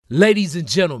Ladies and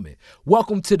gentlemen,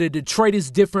 welcome to the Detroit is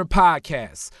Different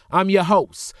podcast. I'm your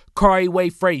host, Kari Way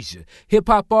Frazier,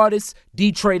 hip-hop artist,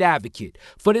 Detroit advocate.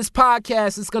 For this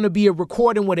podcast, it's going to be a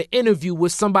recording with an interview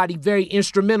with somebody very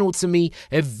instrumental to me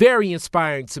and very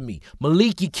inspiring to me,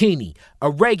 Malik Yakini, a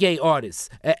reggae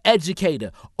artist, an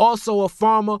educator, also a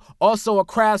farmer, also a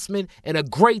craftsman, and a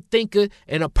great thinker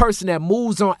and a person that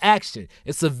moves on action.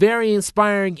 It's a very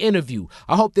inspiring interview.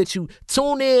 I hope that you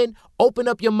tune in, open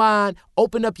up your mind,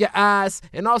 open up your eyes,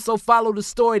 and also follow the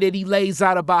story that he lays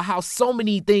out about how so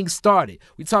many things started.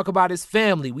 We talk about his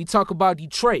family, we talk about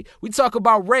Detroit, we talk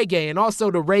about reggae and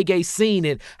also the reggae scene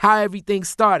and how everything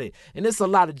started. And it's a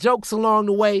lot of jokes along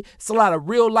the way, it's a lot of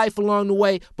real life along the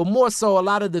way, but more so a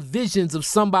lot of the visions of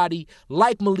somebody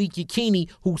like Malik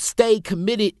Yakini who stayed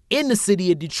committed in the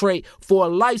city of Detroit for a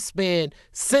lifespan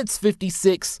since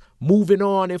 56, moving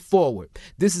on and forward.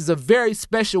 This is a very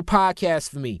special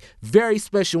podcast for me, very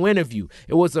special interview.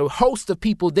 It was a host of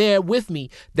people there with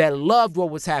me that loved what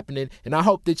was happening, and I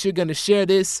hope that you're going to share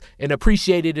this and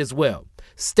appreciate it as well.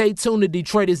 Stay tuned to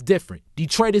Detroit is Different,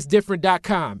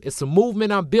 DetroitisDifferent.com. It's a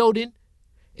movement I'm building,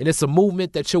 and it's a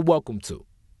movement that you're welcome to.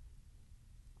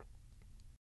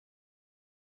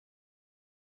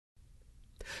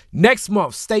 Next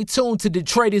month, stay tuned to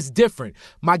Detroit is Different.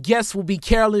 My guest will be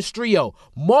Carolyn Strio,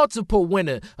 multiple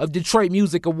winner of Detroit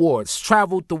Music Awards,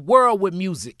 traveled the world with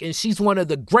music, and she's one of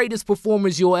the greatest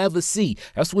performers you'll ever see.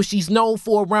 That's what she's known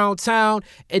for around town,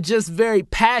 and just very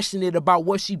passionate about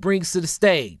what she brings to the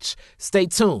stage. Stay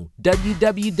tuned.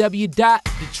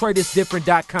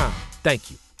 www.DetroitisDifferent.com.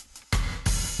 Thank you.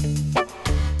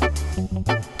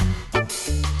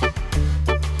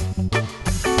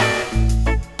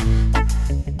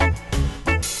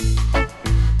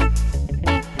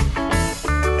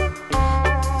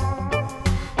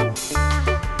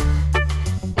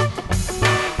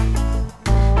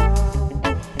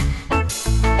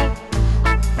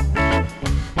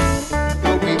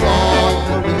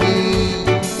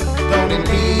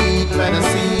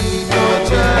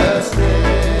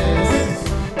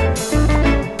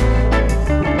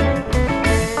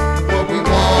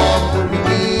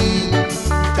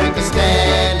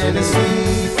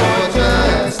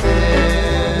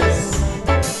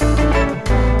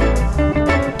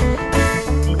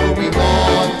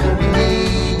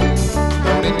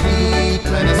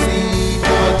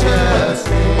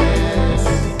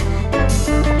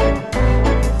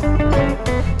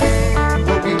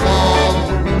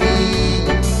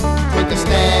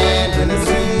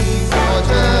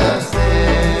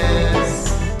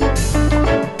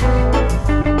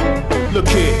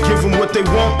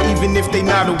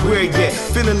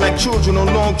 Feeling like children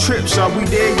on long trips, are we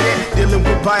there yet? Dealing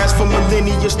with bias for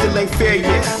millennia, still ain't fair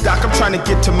yet. Doc, I'm trying to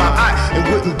get to my eye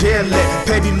and wouldn't dare let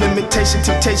petty limitation,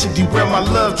 temptation derail my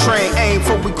love train. Aim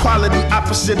for equality,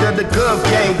 opposite of the gov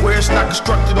game, where it's not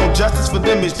constructed on justice, for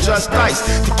them it's just nice.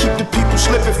 To keep the people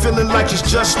slipping, feeling like it's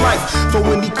just life. For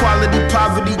inequality,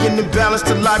 poverty, and imbalance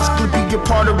to logically be a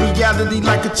part of reality,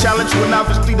 like a challenge when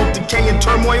obviously the decay and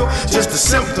turmoil, just the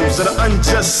symptoms of the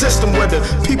unjust system where the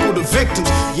people the victims.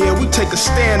 Yeah, we take a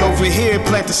stand over here and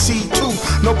plant the seed too.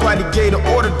 Nobody gave the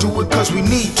order, do it cause we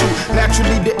need to.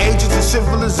 Naturally the ages and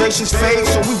civilizations fade,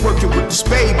 so we working with the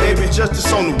spade, baby, justice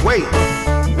on the way.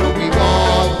 What we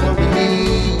want, what we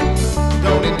need,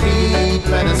 don't indeed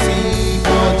plant a seed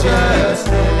for justice.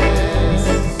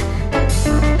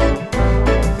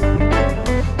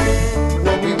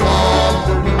 What we want,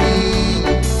 what we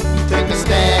need, take a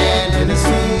stand and a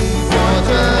seed for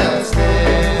justice.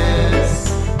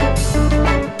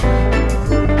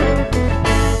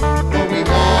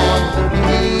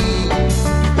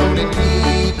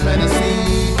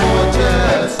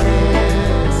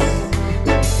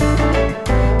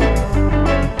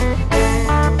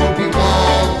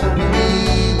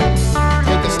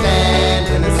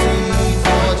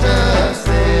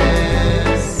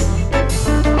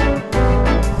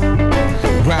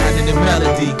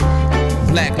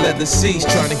 Black leather seats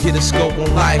trying to get a scope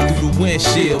on life through the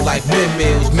windshield like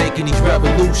windmills making these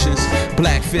revolutions.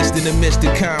 Black fist in the midst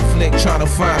of conflict trying to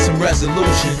find some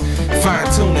resolution.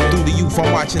 Fine tuning through the youth,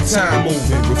 I'm watching time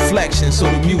moving. Reflection so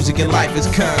the music and life is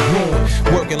congruent.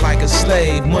 Working like a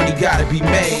slave, money gotta be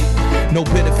made. No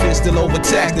benefits, still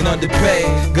overtaxed and underpaid.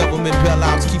 Government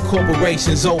bailouts keep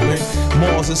corporations open.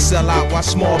 Malls are sell out while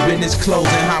small business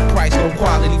closing. High price, low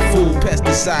quality food,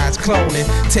 pesticides, cloning.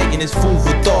 Taking this food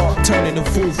for thought, turning the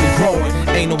food for growing.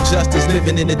 Ain't no justice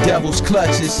living in the devil's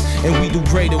clutches. And we do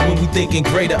greater when we thinking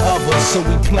greater of us. So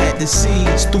we plant the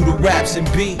seeds through the raps and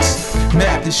beats.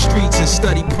 Map the streets and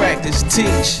study, practice,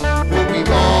 teach. What we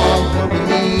want, what we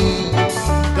need,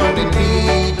 don't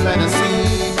indeed plant a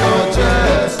seed for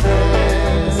justice.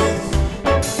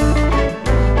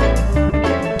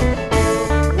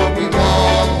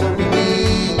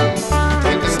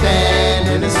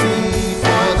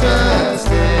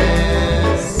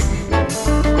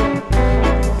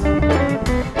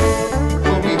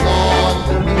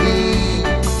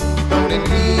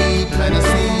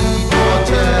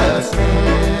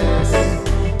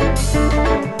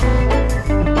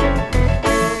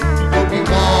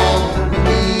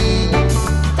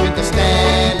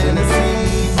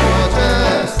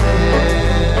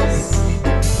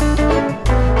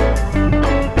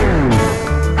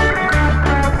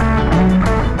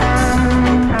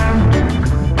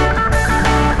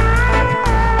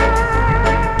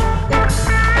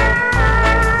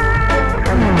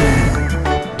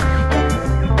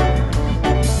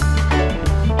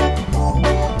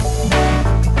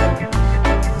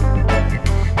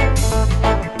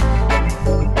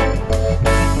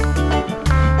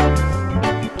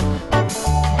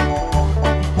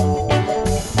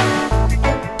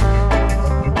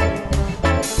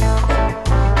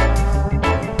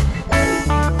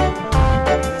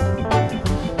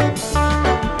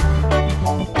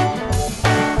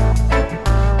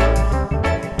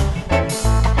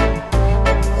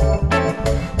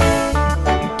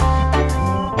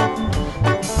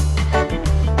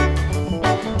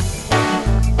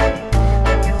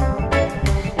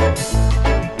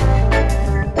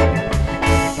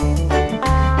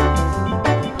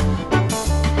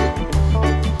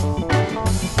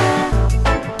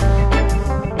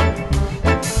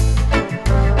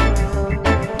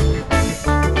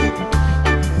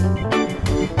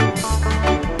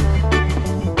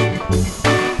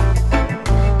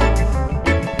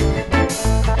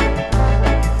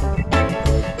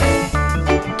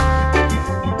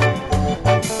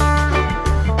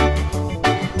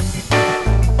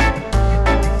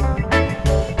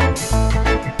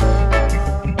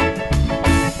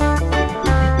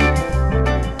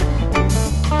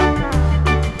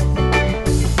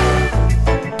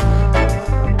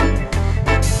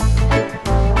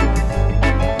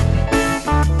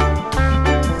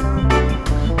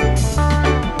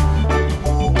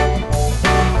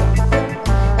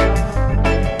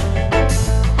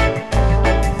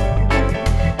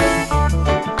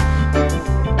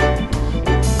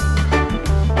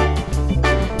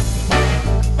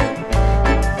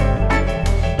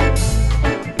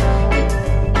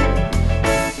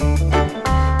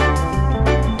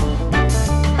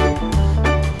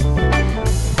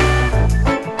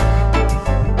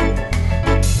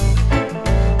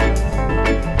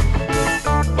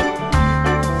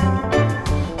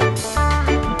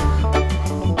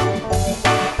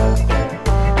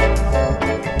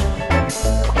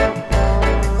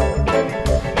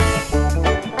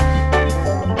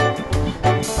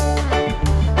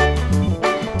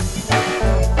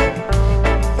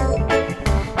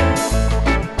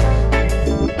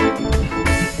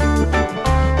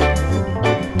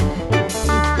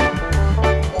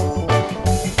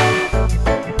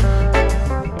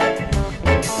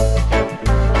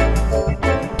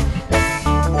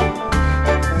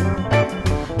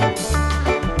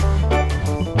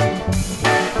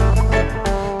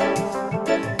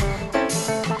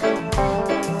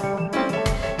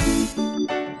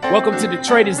 to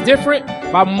Detroit is Different.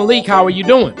 Baba Malik, how are you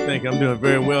doing? Thank you. I'm doing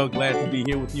very well. Glad to be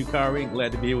here with you, Kari.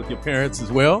 Glad to be here with your parents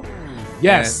as well.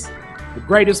 Yes. The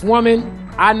greatest woman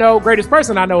I know, greatest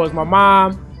person I know is my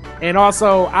mom. And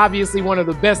also, obviously, one of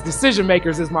the best decision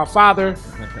makers is my father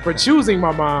for choosing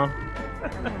my mom.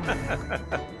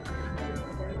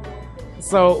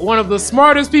 So one of the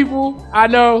smartest people I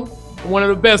know, one of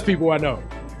the best people I know.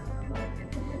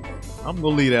 I'm going to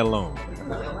leave that alone.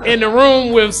 In the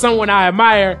room with someone I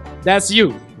admire, that's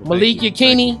you. Malik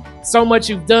Yakini, so much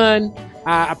you've done.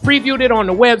 I previewed it on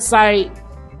the website.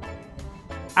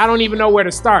 I don't even know where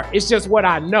to start. It's just what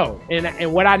I know.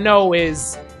 And what I know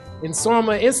is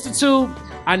Insorma Institute.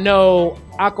 I know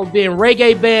Akobin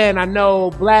Reggae Band. I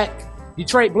know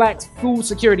Detroit Black Food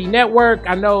Security Network.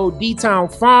 I know D-Town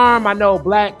Farm. I know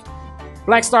Black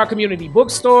Star Community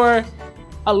Bookstore.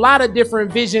 A lot of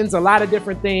different visions, a lot of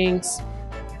different things.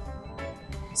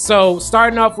 So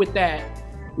starting off with that,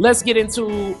 let's get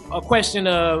into a question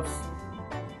of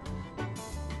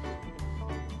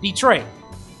Detroit.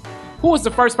 Who was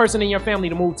the first person in your family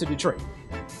to move to Detroit?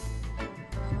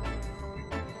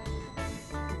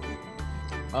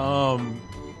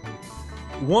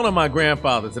 One of my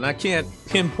grandfathers, and I can't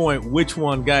pinpoint which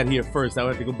one got here first. I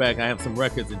have to go back. I have some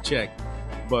records and check.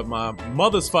 But my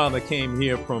mother's father came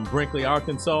here from Brinkley,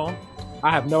 Arkansas.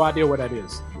 I have no idea what that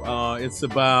is. It's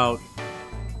about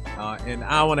an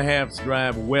hour and a half's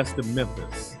drive west of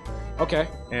Memphis. Okay.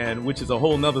 And which is a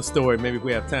whole nother story. Maybe if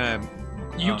we have time.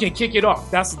 You can kick it off.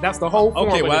 That's the whole form.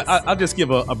 Okay, well, I'll just give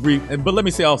a brief. But let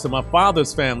me say also, my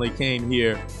father's family came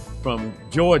here from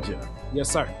Georgia. Yes,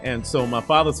 sir. And so my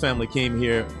father's family came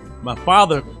here. My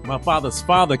father's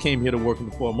father came here to work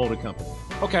for a motor company.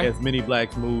 Okay. As many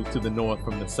blacks moved to the north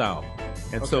from the south.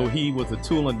 And so he was a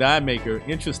tool and die maker.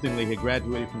 Interestingly, he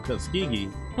graduated from Tuskegee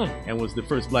and was the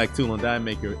first black tool and die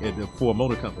maker at the Ford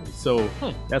Motor Company. So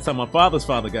that's how my father's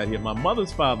father got here. My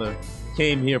mother's father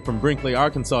came here from Brinkley,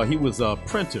 Arkansas. He was a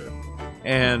printer.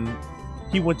 And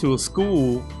he went to a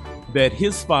school that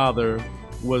his father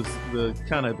was the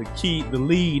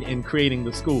lead in creating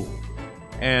the school.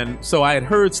 And so I had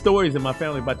heard stories in my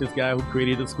family about this guy who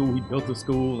created a school. He built a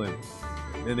school, and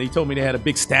they told me they had a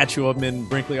big statue of him in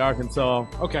Brinkley, Arkansas.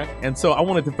 Okay. And so I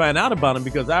wanted to find out about him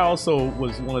because I also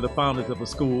was one of the founders of a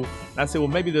school. And I said, well,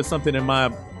 maybe there's something in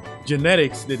my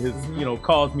genetics that has,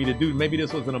 caused me to do. Maybe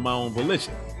this wasn't of my own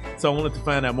volition. So I wanted to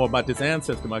find out more about this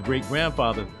ancestor, my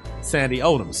great-grandfather, Sandy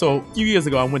Odom. So a few years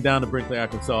ago, I went down to Brinkley,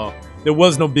 Arkansas. There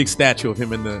was no big statue of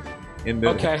him in the in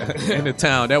the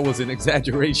town. That was an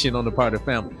exaggeration on the part of the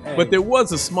family. Hey. But there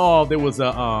was the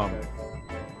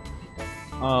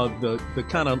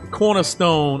kind of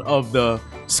cornerstone of the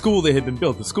school that had been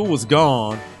built. The school was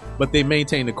gone, but they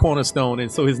maintained the cornerstone,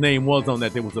 and so his name was on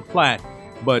that. There was a plaque,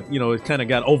 but it kind of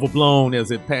got overblown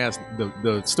as it passed.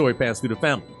 The story passed through the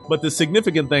family. But the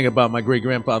significant thing about my great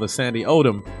grandfather Sandy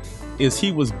Odom is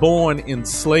he was born in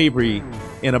slavery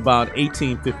in about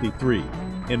 1853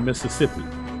 in Mississippi.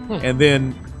 And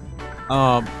then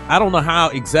I don't know how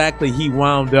exactly he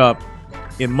wound up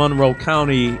in Monroe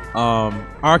County,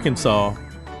 Arkansas,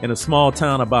 in a small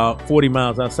town about 40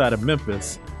 miles outside of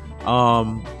Memphis.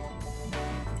 But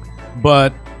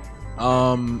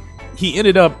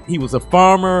he was a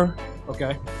farmer.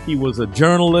 Okay. He was a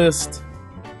journalist.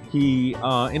 He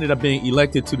ended up being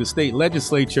elected to the state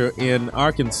legislature in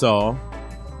Arkansas.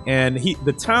 And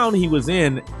the town he was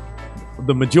in,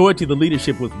 the majority of the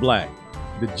leadership was black.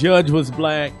 The judge was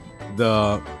black.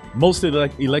 Most of the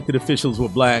elected officials were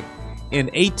black. In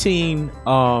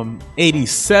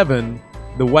 1887,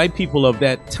 the white people of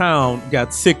that town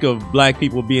got sick of black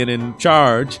people being in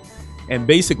charge and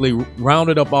basically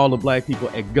rounded up all the black people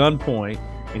at gunpoint,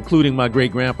 including my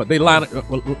great-grandpa. They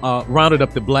rounded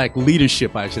up the black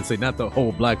leadership, I should say, not the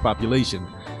whole black population,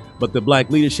 but the black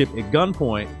leadership at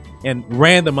gunpoint and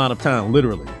ran them out of town,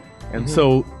 literally. And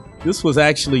so this was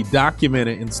actually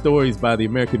documented in stories by the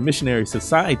American Missionary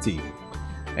Society.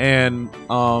 And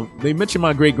they mentioned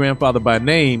my great-grandfather by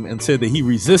name and said that he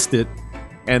resisted.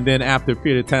 And then after a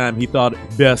period of time, he thought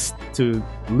it best to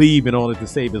leave in order to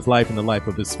save his life and the life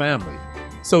of his family.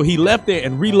 So he left there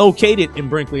and relocated in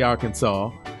Brinkley,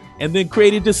 Arkansas, and then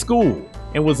created this school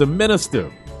and was a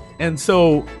minister. And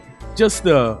so just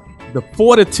the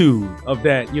fortitude of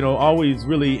that, always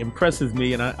really impresses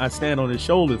me. And I stand on his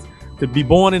shoulders to be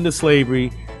born into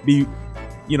slavery,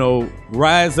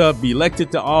 rise up, be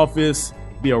elected to office,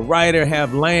 be a writer,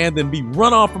 have land, and be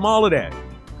run off from all of that.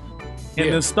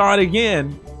 And then start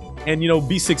again and,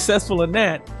 be successful in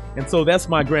that. And so that's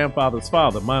my grandfather's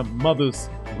father. My mother's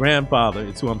grandfather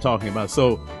is who I'm talking about.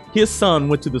 So his son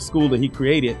went to the school that he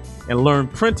created and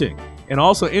learned printing. And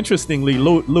also, interestingly,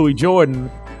 Louis Jordan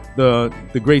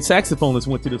the great saxophonist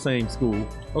went to the same school.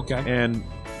 Okay. And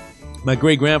my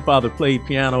great grandfather played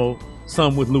piano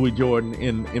some with Louis Jordan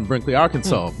in Brinkley,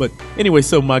 Arkansas. But anyway,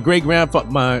 so my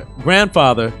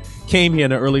grandfather came here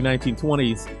in the early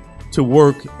 1920s to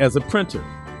work as a printer.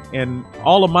 And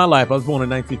all of my life, I was born in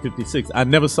 1956. I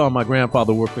never saw my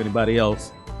grandfather work for anybody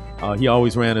else. He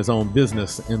always ran his own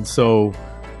business. And so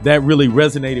that really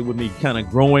resonated with me, kind of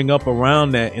growing up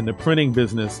around that in the printing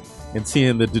business and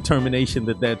seeing the determination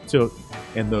that took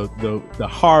and the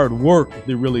hard work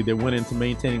that went into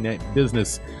maintaining that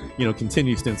business,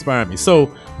 continues to inspire me.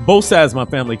 So both sides of my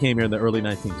family came here in the early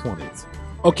 1920s.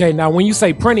 Okay, now when you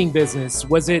say printing business,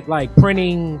 was it like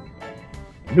printing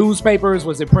newspapers?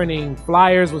 Was it printing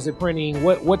flyers? Was it printing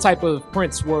what type of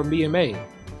prints were being made?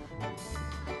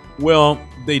 Well,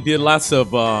 they did lots of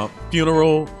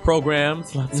funeral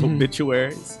programs, lots of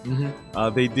obituaries.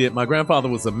 They did. My grandfather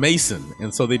was a Mason,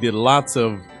 and so they did lots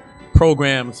of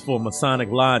programs for Masonic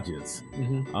lodges.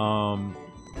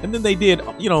 And then they did,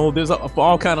 there's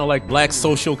all kind of like black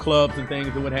social clubs and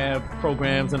things that would have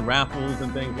programs and raffles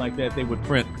and things like that. They would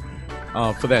print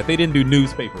for that. They didn't do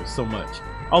newspapers so much.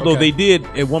 Although they did,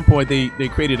 at one point, they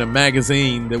created a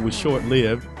magazine that was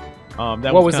short-lived.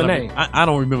 What was the name? I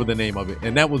don't remember the name of it.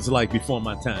 And that was like before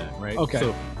my time, right? Okay.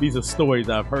 So these are stories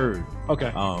I've heard.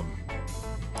 Okay.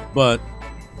 But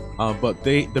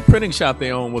the printing shop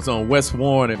they owned was on West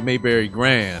Warren at Mayberry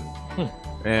Grand.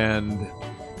 And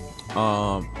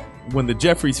when the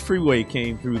Jeffries Freeway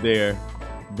came through there,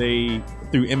 they,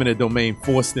 through eminent domain,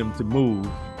 forced them to move.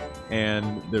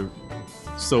 And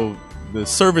so the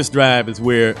service drive is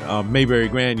where Mayberry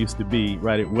Grand used to be,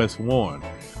 right at West Warren.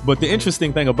 But the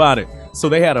interesting thing about it, so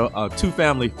they had a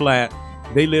two-family flat.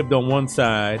 They lived on one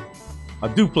side, a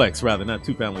duplex rather, not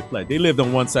two-family flat. They lived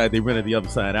on one side, they rented the other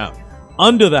side out.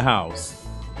 Under the house,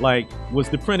 was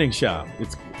the printing shop.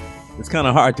 It's kind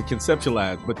of hard to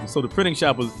conceptualize, but so the printing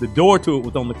shop was, the door to it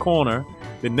was on the corner.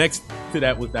 The next to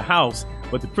that was the house,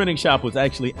 but the printing shop was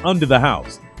actually under the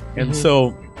house. And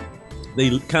so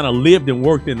they kind of lived and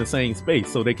worked in the same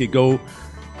space, so they could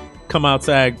come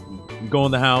outside, go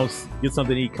in the house, get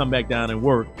something to eat, come back down and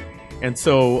work. And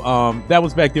so that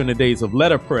was back during the days of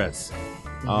letterpress.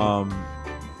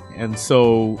 And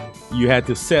so you had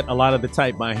to set a lot of the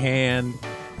type by hand.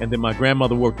 And then my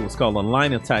grandmother worked what was called a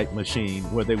linotype machine,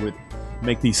 where they would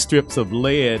make these strips of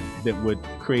lead that would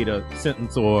create a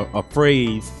sentence or a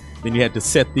phrase. Then you had to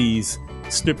set these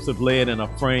strips of lead in a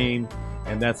frame,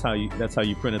 and that's how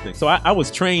you printed things. So I was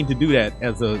trained to do that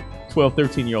as a 12,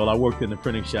 13-year-old. I worked in the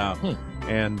printing shop.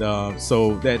 And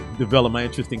so that developed my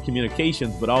interest in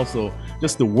communications, but also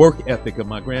just the work ethic of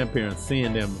my grandparents,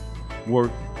 seeing them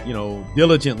work,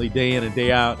 diligently day in and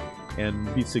day out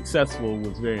and be successful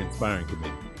was very inspiring to me.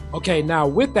 Okay, now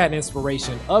with that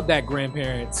inspiration of that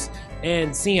grandparents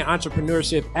and seeing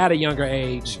entrepreneurship at a younger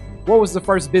age, what was the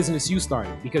first business you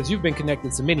started? Because you've been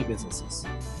connected to many businesses.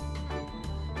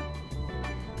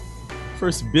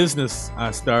 First business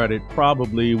I started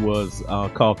probably was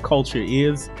called Culture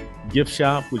Is Gift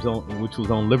Shop, which was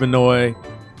on Livernois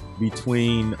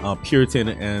between Puritan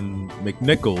and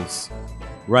McNichols,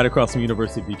 right across from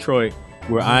University of Detroit,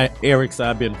 where Eric's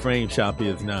I've Been Frame shop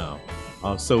is now.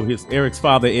 So Eric's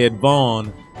father, Ed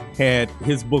Vaughn, had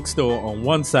his bookstore on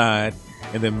one side,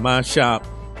 and then my shop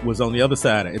was on the other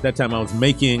side. At that time, I was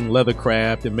making leather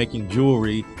craft and making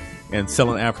jewelry and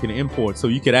selling African imports. So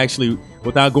you could actually,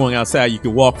 without going outside, you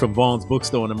could walk from Vaughn's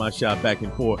bookstore into my shop back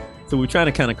and forth. So we're trying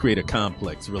to kind of create a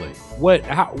complex, really. What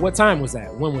time was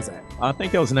that? When was that? I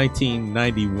think that was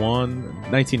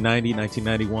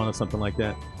 1991 or something like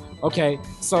that. Okay,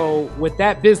 so with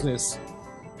that business,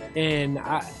 and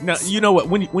now you know what?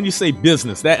 When you say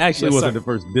business, that actually wasn't the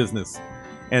first business,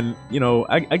 and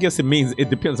I guess it means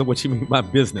it depends on what you mean by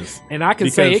business. And I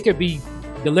can say it could be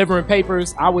delivering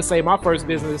papers. I would say my first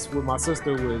business with my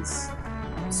sister was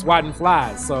swatting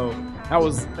flies, so that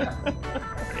was a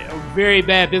very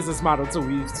bad business model too.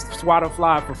 We swat a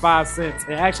fly for 5 cents,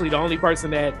 and actually the only person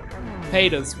that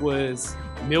paid us was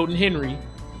Milton Henry.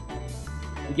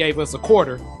 He gave us a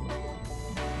quarter.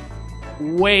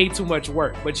 Way too much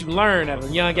work, but you learn at a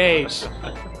young age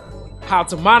how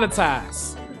to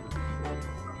monetize.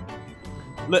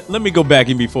 Let me go back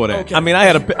in before that. Okay. I mean, I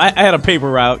had a paper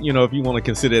route, if you want to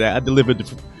consider that. I delivered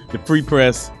the free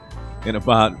press in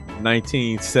about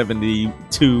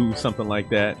 1972, something like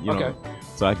that. Okay.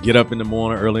 So I get up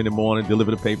early in the morning, deliver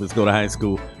the papers, go to high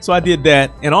school. So I did that,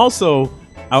 and also,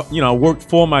 I worked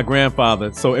for my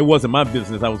grandfather. So it wasn't my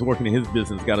business. I was working in his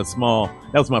business. That was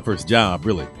my first job,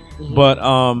 really. But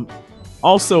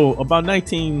also about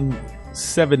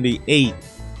 1978,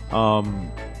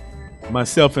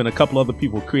 myself and a couple other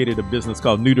people created a business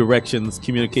called New Directions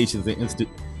Communications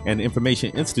and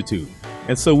Information Institute.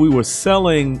 And so we were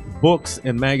selling books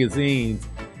and magazines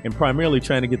and primarily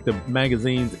trying to get the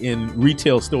magazines in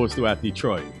retail stores throughout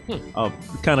Detroit.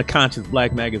 Kind of conscious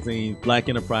black magazines, Black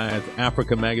Enterprise,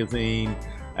 Africa Magazine,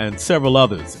 and several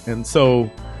others. And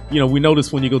so, we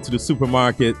noticed when you go to the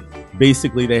supermarket,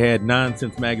 basically they had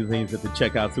nonsense magazines at the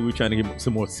checkout, so we were trying to get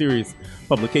some more serious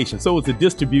publications. So it was a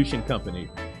distribution company,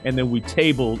 and then we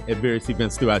tabled at various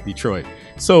events throughout Detroit.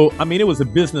 So, it was a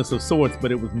business of sorts,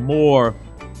 but it was more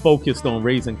focused on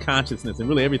raising consciousness, and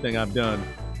really everything I've done,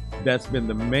 that's been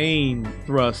the main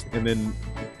thrust, and then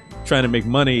trying to make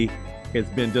money has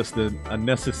been just a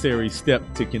necessary step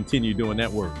to continue doing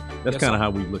that work. That's kind of how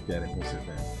we looked at it most of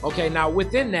the time. Okay, now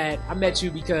within that, I met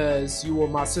you because you were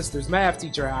my sister's math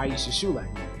teacher at Aisha Shule.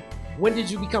 When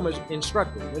did you become an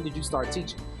instructor? When did you start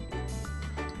teaching?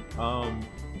 I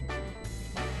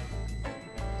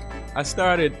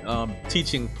started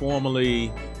teaching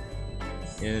formally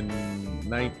in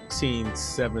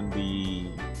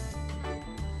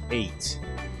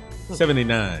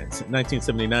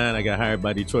 1979, I got hired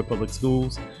by Detroit Public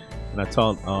Schools, and I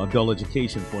taught adult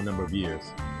education for a number of years.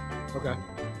 Okay.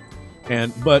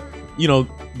 But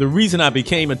the reason I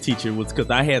became a teacher was because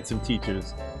I had some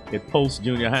teachers at Post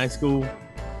Junior High School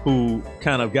who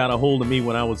kind of got a hold of me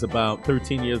when I was about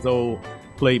 13 years old,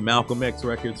 played Malcolm X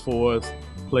records for us,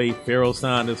 played Pharoah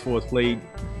Sanders for us, played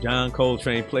John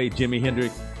Coltrane, played Jimi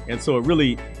Hendrix. And so it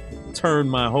really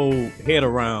turned my whole head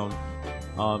around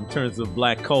in terms of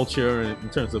black culture and in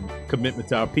terms of commitment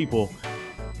to our people.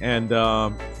 And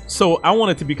so I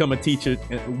wanted to become a teacher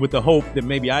with the hope that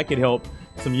maybe I could help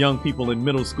some young people in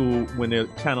middle school when they're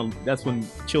that's when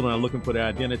children are looking for their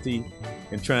identity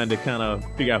and trying to kind of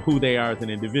figure out who they are as an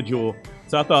individual.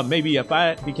 So I thought maybe if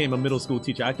I became a middle school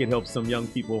teacher, I could help some young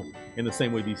people in the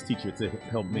same way these teachers have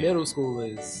helped me. Middle school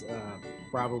is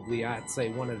probably, I'd say,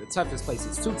 one of the toughest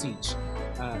places to teach,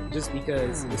 just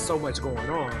because there's so much going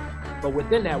on. But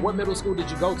within that, what middle school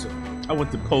did you go to? I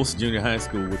went to Post Junior High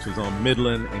School, which was on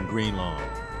Midland and Green Lawn.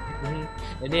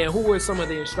 Mm-hmm. And then who were some of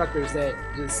the instructors that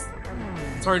just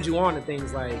turned you on to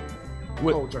things like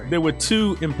Coltrane? There were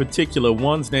two in particular.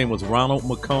 One's name was Ronald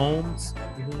McCombs,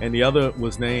 and the other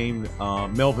was named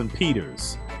Melvin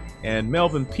Peters. And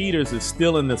Melvin Peters is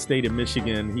still in the state of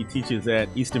Michigan. He teaches at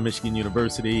Eastern Michigan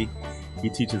University. He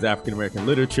teaches African American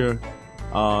literature.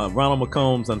 Ronald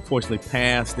McCombs unfortunately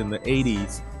passed in the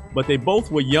 80s, but they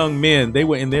both were young men. They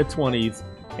were in their 20s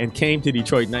and came to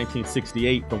Detroit in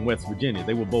 1968 from West Virginia.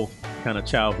 They were both kind of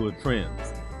childhood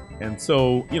friends. And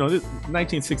so,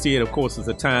 1968, of course, is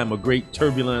a time of great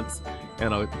turbulence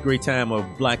and a great time of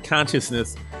black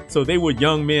consciousness. So they were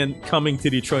young men coming to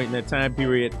Detroit in that time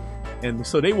period. And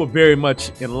so they were very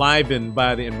much enlivened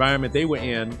by the environment they were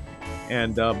in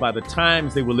and by the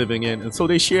times they were living in. And so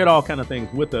they shared all kind of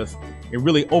things with us. It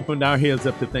really opened our heads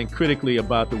up to think critically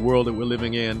about the world that we're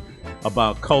living in,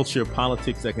 about culture,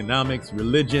 politics, economics,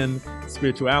 religion,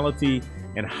 spirituality,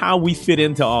 and how we fit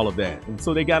into all of that. And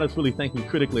so they got us really thinking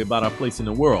critically about our place in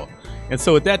the world. And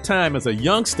so at that time, as a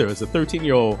youngster, as a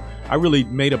 13-year-old, I really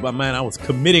made up my mind I was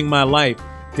committing my life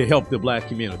to help the black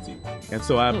community. And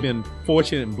so I've been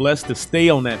fortunate and blessed to stay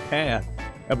on that path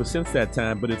ever since that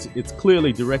time. But it's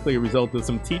clearly directly a result of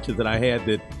some teachers that I had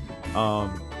that,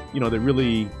 that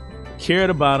really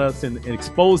cared about us and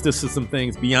exposed us to some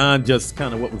things beyond just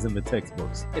kind of what was in the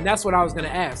textbooks. And that's what I was going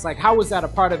to ask. Like, how was that a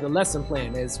part of the lesson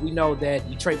plan? As we know that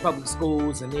Detroit Public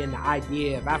Schools and then the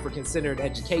idea of African-centered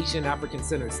education,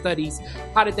 African-centered studies,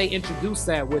 how did they introduce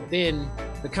that within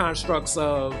the constructs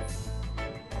of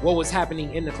what was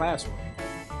happening in the classroom?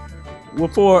 Well,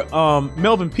 for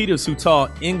Melvin Peters, who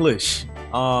taught English,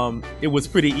 it was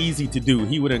pretty easy to do.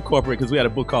 He would incorporate, because we had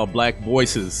a book called Black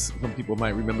Voices. Some people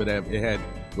might remember that. It had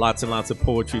lots and lots of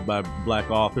poetry by black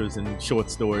authors and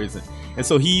short stories. And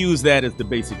so he used that as the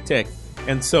basic text.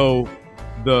 And so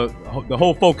the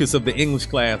whole focus of the English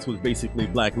class was basically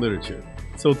black literature.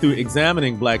 So through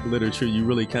examining black literature, you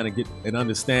really kind of get an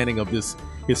understanding of this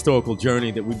historical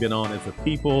journey that we've been on as a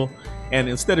people. And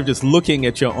instead of just looking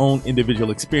at your own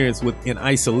individual experience in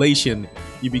isolation,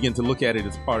 you begin to look at it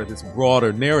as part of this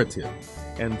broader narrative.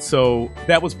 And so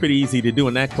that was pretty easy to do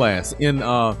in that class. In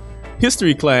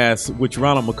history class, which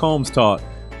Ronald McCombs taught,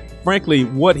 frankly,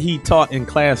 what he taught in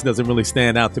class doesn't really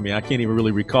stand out to me. I can't even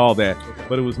really recall that.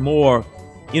 But it was more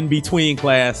in between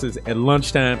classes at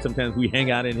lunchtime. Sometimes we hang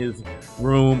out in his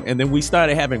room. And then we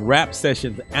started having rap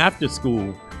sessions after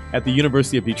school at the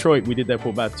University of Detroit. We did that for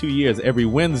about 2 years. Every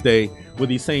Wednesday, where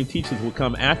these same teachers would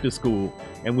come after school,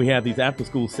 and we had these after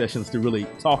school sessions to really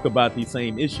talk about these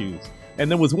same issues. And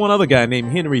there was one other guy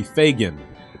named Henry Fagan,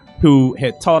 who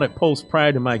had taught at Post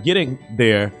prior to my getting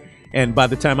there. And by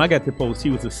the time I got to Post, he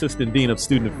was assistant dean of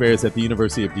student affairs at the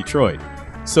University of Detroit.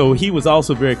 So he was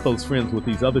also very close friends with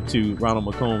these other two, Ronald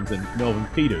McCombs and Melvin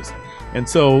Peters. And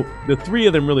so the three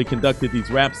of them really conducted these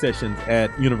rap sessions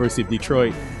at University of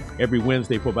Detroit every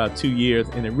Wednesday for about 2 years.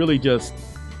 And it really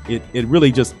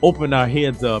just opened our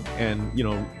heads up, and, you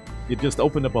know, it just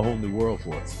opened up a whole new world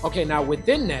for us. Okay, now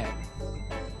within that,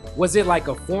 was it like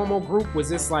a formal group? Was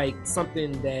this like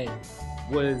something that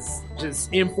was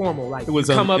just informal? Like, it was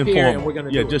you come up informal. here and we're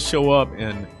gonna do just show up,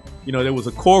 and you know, there was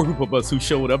a core group of us who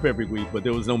showed up every week, but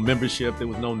there was no membership, there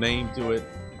was no name to it,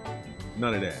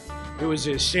 none of that. It was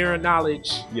just sharing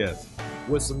knowledge. Yes.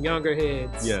 With some younger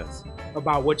heads. Yes.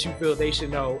 About what you feel they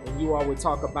should know, and you all would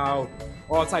talk about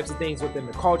all types of things within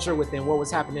the culture, within what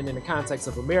was happening in the context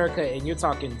of America. And you're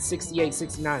talking 68,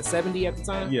 69, 70 at the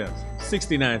time? Yes,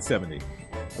 69, 70.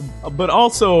 But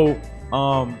also,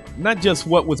 not just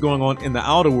what was going on in the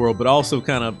outer world, but also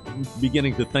kind of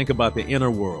beginning to think about the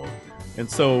inner world. And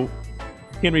so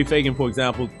Henry Fagan, for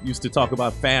example, used to talk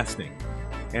about fasting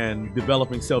and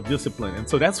developing self-discipline. And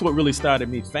so that's what really started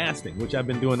me fasting, which I've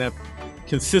been doing that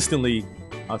consistently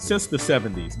since the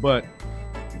 70s. But,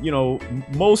 you know,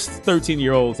 most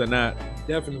 13-year-olds are not.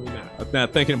 Definitely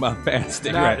not thinking about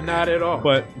fasting, right? Not at all.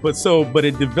 But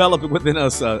it developed within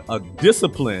us a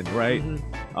discipline, right?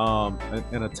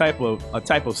 Mm-hmm. And a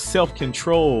type of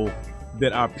self-control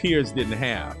that our peers didn't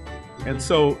have. Mm-hmm. And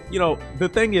so, you know, the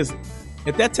thing is,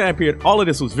 at that time period, all of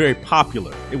this was very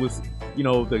popular. It was, you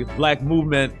know, the black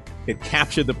movement had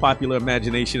captured the popular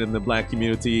imagination in the black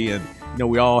community, and you know,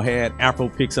 we all had Afro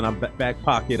picks in our back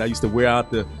pocket. I used to wear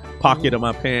out the pocket of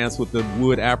my pants with the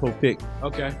wood Afro pick.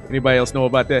 Okay. Anybody else know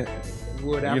about that?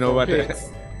 Wood Afro you know about picks.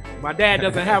 that? My dad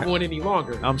doesn't have one any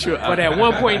longer. I'm sure. But at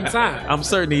one point in time. I'm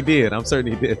certain he did. At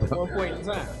one point in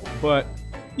time. But,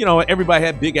 you know, everybody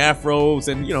had big afros,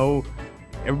 and, you know,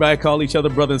 everybody called each other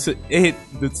brothers.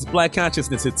 This black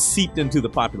consciousness had seeped into the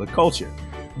popular culture.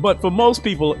 But for most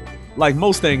people, like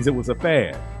most things, it was a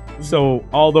fad. So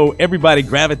although everybody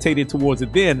gravitated towards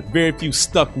it then, very few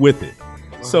stuck with it.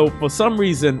 So for some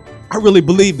reason, I really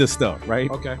believed this stuff,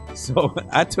 right? Okay. So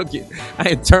I took it, I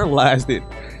internalized it,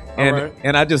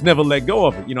 and I just never let go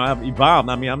of it. You know, I've evolved.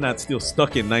 I mean, I'm not still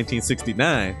stuck in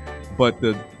 1969, but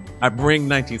I bring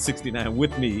 1969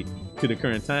 with me to the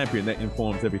current time period, and that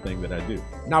informs everything that I do.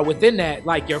 Now, within that,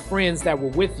 like your friends that were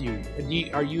with you,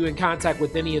 are you in contact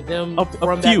with any of them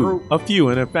from that group? A few,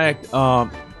 and in fact, a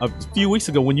few weeks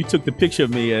ago when you took the picture of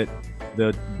me at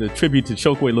the tribute to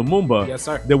Chokwe Lumumba, yes,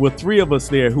 sir. There were three of us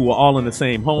there who were all in the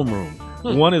same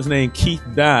homeroom. One is named Keith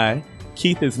Dye.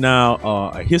 Keith is now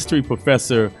a history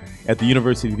professor at the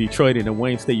University of Detroit and at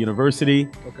Wayne State University.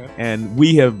 Okay. And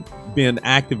we have been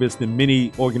activists in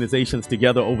many organizations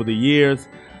together over the years.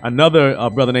 Another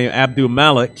brother named Abdul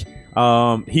Malik,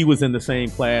 he was in the same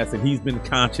class, and he's been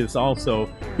conscious also.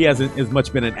 He hasn't as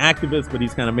much been an activist, but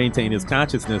he's kind of maintained his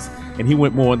consciousness, and he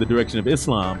went more in the direction of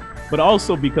Islam, but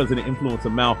also because of the influence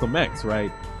of Malcolm X,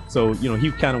 right? So, you know,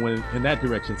 he kind of went in that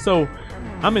direction. So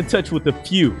I'm in touch with a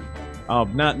few,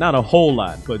 not a whole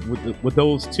lot, but with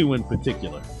those two in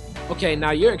particular. Okay,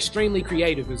 now you're extremely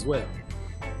creative as well.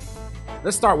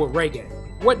 Let's start with reggae.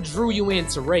 What drew you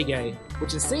into reggae,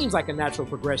 which it seems like a natural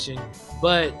progression,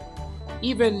 but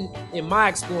even in my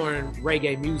exploring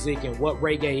reggae music and what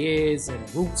reggae is,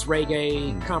 and roots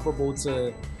reggae, comparable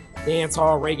to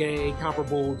dancehall reggae,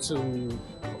 comparable to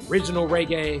original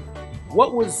reggae,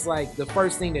 what was like the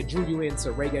first thing that drew you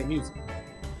into reggae music?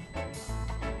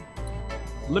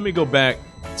 Let me go back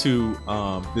to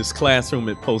this classroom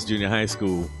at Post Junior High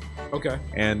School. Okay.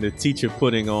 And the teacher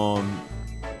putting on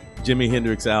Jimi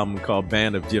Hendrix album called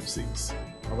Band of Gypsies.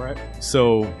 All right.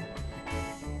 So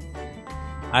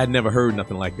I'd never heard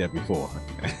nothing like that before.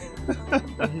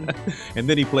 And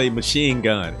then he played Machine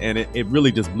Gun, and it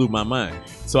really just blew my mind.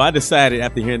 So I decided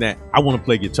after hearing that, I want to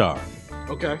play guitar.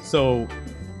 Okay. So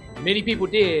many people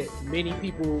did. Many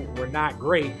people were not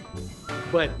great,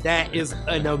 but that is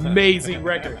an amazing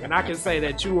record. And I can say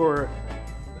that you were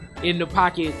in the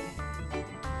pocket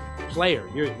player.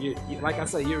 You're like I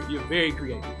say, you're very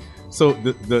creative. So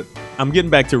I'm getting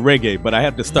back to reggae, but I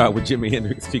have to start with Jimi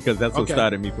Hendrix because that's what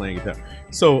started me playing guitar.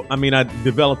 So I mean, I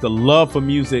developed a love for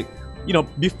music. You know,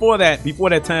 before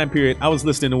that time period, I was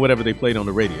listening to whatever they played on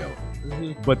the radio.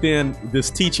 Mm-hmm. But then this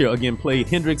teacher again played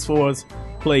Hendrix for us,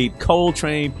 played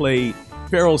Coltrane, played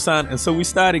Pharoah Sanders, and so we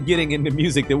started getting into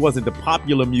music that wasn't the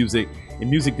popular music, and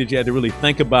music that you had to really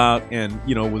think about, and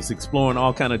you know, was exploring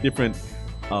all kind of different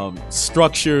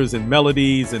structures and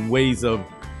melodies and ways of,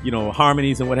 you know,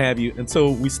 harmonies and what have you. And so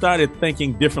we started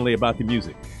thinking differently about the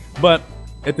music. But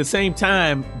at the same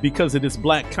time, because of this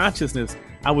black consciousness,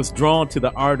 I was drawn to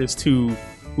the artists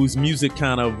whose music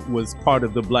kind of was part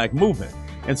of the black movement.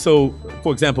 And so,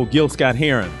 for example, Gil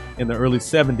Scott-Heron in the early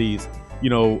 70s,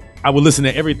 I would listen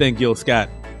to everything Gil Scott,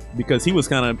 because he was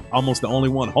kind of almost the only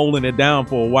one holding it down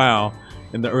for a while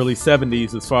in the early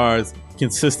 70s as far as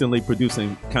consistently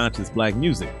producing conscious black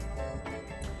music.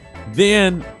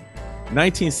 Then,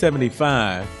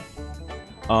 1975,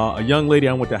 a young lady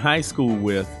I went to high school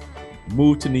with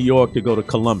moved to New York to go to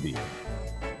Columbia.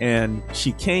 And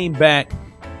she came back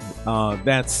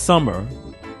that summer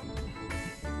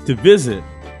to visit,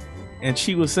 and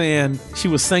she was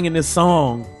singing this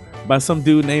song by some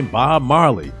dude named Bob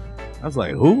Marley. I was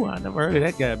like, who? I never heard of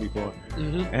that guy before.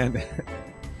 Mm-hmm. And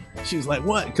she was like,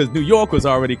 what? Because New York was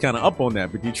already kind of up on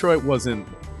that, but Detroit wasn't,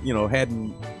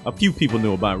 a few people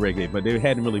knew about reggae, but they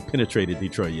hadn't really penetrated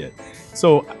Detroit yet.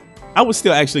 So I was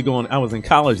still actually I was in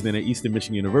college then at Eastern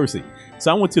Michigan University.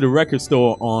 So I went to the record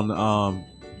store on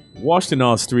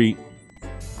Washtenaw Street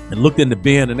and looked in the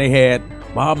bin, and they had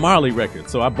Bob Marley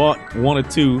records. So I bought one or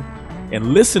two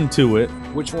and listened to it.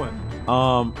 Which one?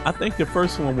 I think the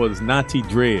first one was Natty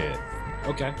Dread.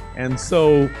 Okay. And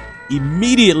so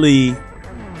immediately,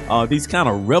 these kind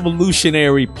of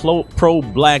revolutionary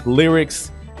pro-black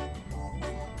lyrics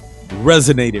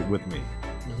resonated with me.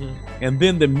 Mm-hmm. And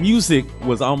then the music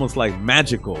was almost like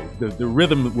magical. The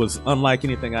rhythm was unlike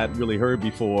anything I'd really heard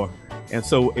before. And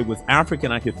so it was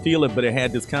African, I could feel it, but it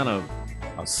had this kind of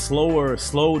a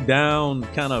slowed down,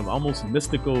 kind of almost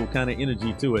mystical kind of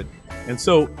energy to it. And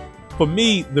so for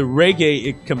me, the reggae,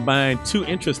 it combined two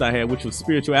interests I had, which was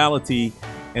spirituality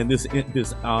and this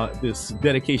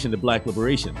dedication to black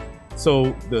liberation.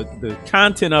 So the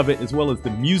content of it, as well as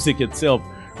the music itself,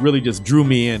 really just drew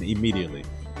me in immediately.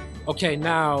 Okay,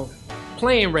 now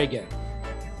playing reggae,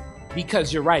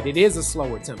 because you're right, it is a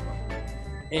slower tempo.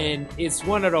 And it's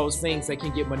one of those things that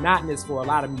can get monotonous for a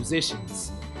lot of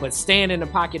musicians. But staying in the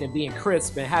pocket and being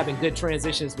crisp and having good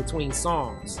transitions between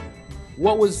songs,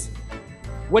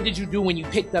 what did you do when you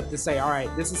picked up to say, all right,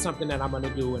 this is something that I'm going to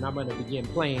do, and I'm going to begin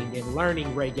playing and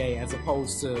learning reggae as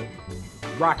opposed to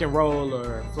rock and roll,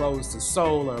 or opposed to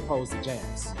soul, or opposed to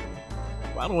jazz?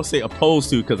 I don't want to say opposed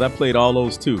to, because I played all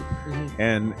those too. Mm-hmm.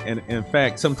 And in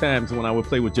fact, sometimes when I would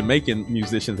play with Jamaican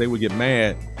musicians, they would get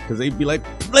mad because they'd be like,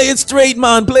 play it straight,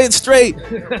 man, play it straight.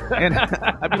 And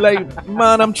I'd be like,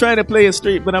 man, I'm trying to play it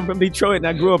straight, but I'm from Detroit and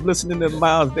I grew up listening to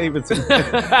Miles Davis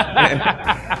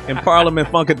and Parliament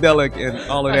Funkadelic and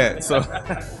all of that.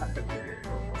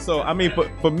 So I mean,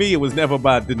 for me, it was never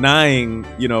about denying,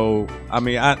 I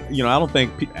don't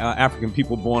think African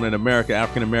people born in America,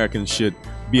 African Americans, should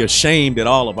be ashamed at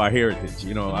all of our heritage.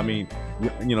 I mean,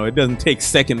 it doesn't take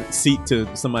second seat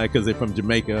to somebody because they're from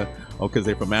Jamaica or because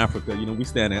they're from Africa. We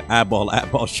stand in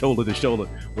eyeball, shoulder to shoulder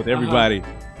with everybody.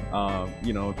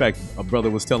 In fact, a brother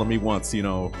was telling me once,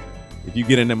 if you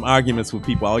get in them arguments with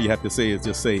people, all you have to say is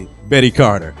just say Betty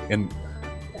Carter, and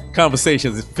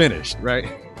conversations is finished, right?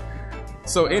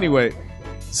 So anyway,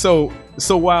 so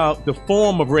while the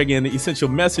form of reggae and the essential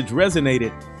message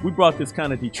resonated, we brought this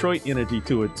kind of Detroit energy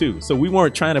to it too. So we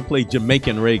weren't trying to play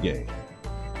Jamaican reggae,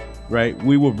 right?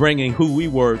 We were bringing who we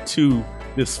were to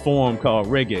this form called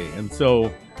reggae. And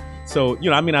so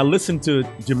I listened to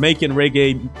Jamaican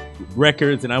reggae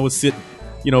records, and I would sit,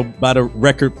 by the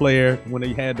record player when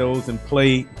they had those and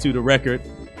play to the record.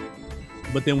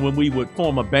 But then when we would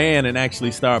form a band and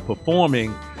actually start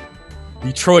performing,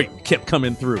 Detroit kept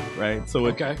coming through, right? So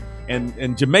okay.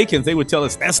 And Jamaicans, they would tell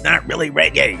us, that's not really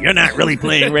reggae. You're not really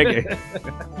playing reggae.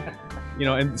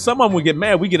 And some of them would get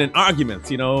mad. We get in arguments,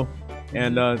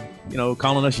 and,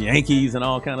 calling us Yankees and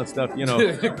all kind of stuff,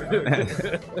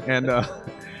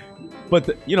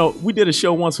 But we did a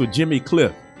show once with Jimmy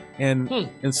Cliff. And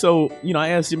so, I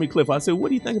asked Jimmy Cliff, I said, what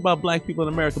do you think about black people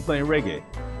in America playing reggae?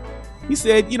 He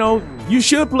said, you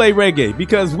should play reggae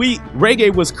because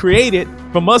reggae was created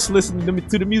from us listening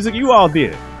to the music you all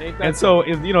did. And so,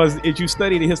 as you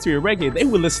study the history of reggae, they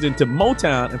were listening to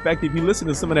Motown. In fact, if you listen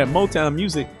to some of that Motown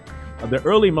music, the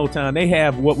early Motown, they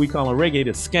have what we call a reggae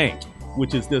to skank,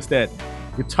 which is just that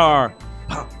guitar,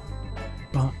 bump,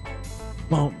 bump,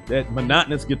 bump, that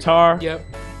monotonous guitar. Yep.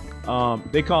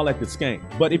 They call that the skank.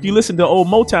 But if you listen to old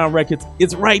Motown records,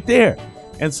 it's right there.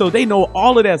 And so they know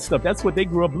all of that stuff. That's what they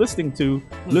grew up listening to,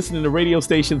 listening to radio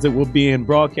stations that were being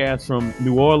broadcast from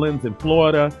New Orleans and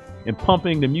Florida and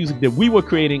pumping the music that we were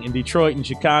creating in Detroit and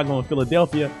Chicago and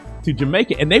Philadelphia to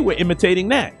Jamaica. And they were imitating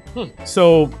that.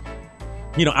 So,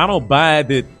 I don't buy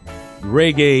that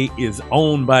reggae is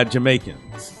owned by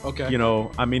Jamaicans. Okay.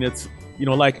 It's,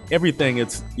 like everything,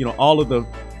 it's, all of the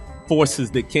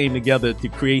forces that came together to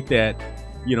create that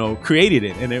created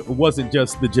it. And it wasn't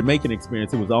just the Jamaican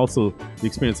experience. It was also the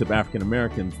experience of African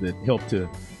Americans that helped to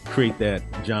create that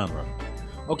genre.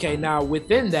 Okay, now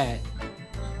within that,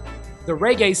 the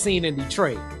reggae scene in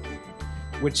Detroit,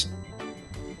 which,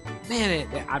 man,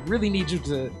 I really need you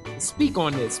to speak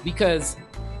on this because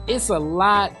it's a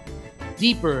lot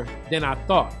deeper than I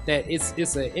thought. That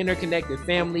it's an interconnected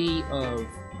family of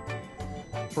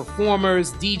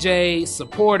performers, DJs,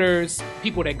 supporters,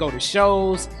 people that go to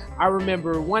shows. I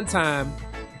remember one time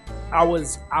I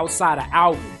was outside of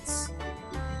Alvin's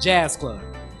Jazz Club,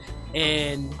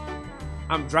 and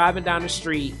I'm driving down the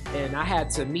street, and I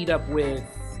had to meet up with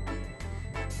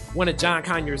one of John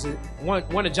Conyers'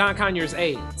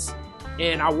 aides,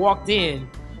 and I walked in,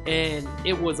 and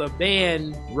it was a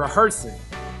band rehearsing,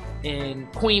 and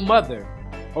Queen Mother,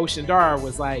 Ocean Dara,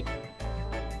 was like,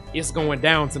 "It's going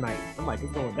down tonight." I'm like,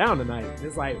 "It's going down tonight?"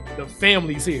 It's like the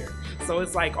family's here, so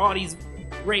it's like all these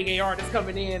reggae artists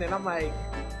coming in, and I'm like,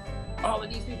 all of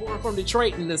these people are from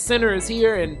Detroit, and the center is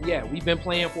here, and yeah, we've been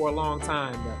playing for a long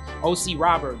time. O.C.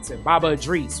 Roberts and Baba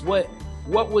Idris. What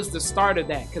was the start of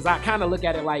that? Because I kind of look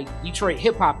at it like Detroit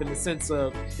hip hop in the sense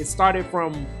of it started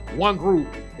from one group,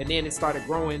 and then it started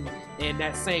growing, and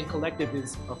that same collective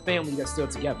is a family that's still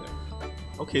together.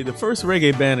 Okay, the first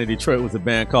reggae band in Detroit was a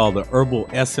band called the Herbal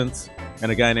Essence,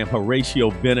 and a guy named Horatio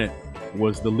Bennett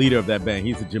was the leader of that band.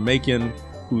 He's a Jamaican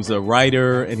who's a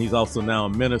writer, and he's also now a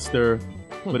minister.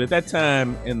 But at that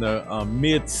time, in the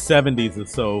mid-'70s or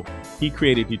so, he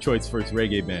created Detroit's first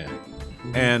reggae band.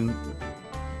 Mm-hmm. And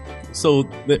so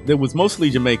there was mostly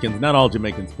Jamaicans, not all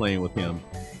Jamaicans playing with him.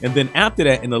 And then after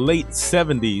that, in the late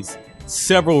 70s,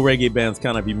 several reggae bands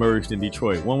kind of emerged in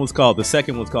Detroit. The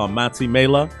second was called Matsi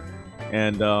Mela,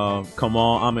 and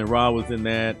Kamal Amin-Ra was in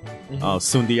that. Mm-hmm.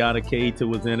 Sundiata Keita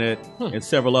was in it, and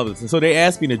several others. And so they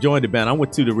asked me to join the band. I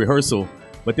went to the rehearsal,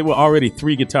 but there were already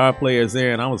 3 guitar players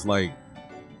there, and I was like,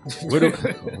 where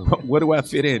do I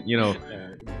fit in?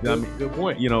 Good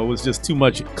point. It was just too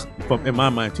much, in my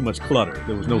mind, too much clutter.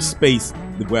 There was no space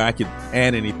where I could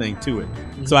add anything to it.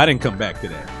 Mm-hmm. So I didn't come back to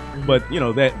that. Mm-hmm. But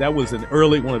that was one of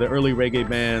the early reggae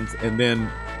bands. And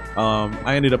then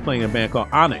I ended up playing a band called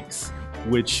Onyx,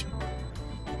 which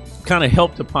kind of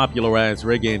helped to popularize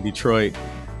reggae in Detroit.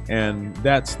 And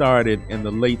that started in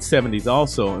the late 70s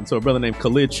also. And so a brother named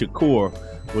Khalid Shakur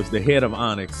was the head of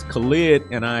Onyx. Khalid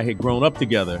and I had grown up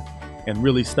together and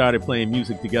really started playing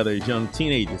music together as young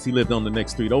teenagers. He lived on the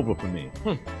next street over from me.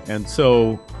 And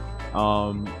so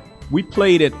we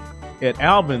played at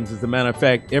Alvin's, as a matter of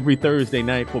fact, every Thursday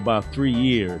night for about 3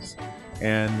 years,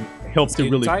 and helped to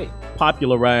really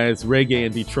popularize reggae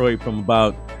in Detroit from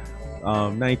about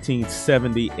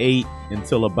 1978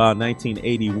 until about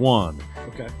 1981.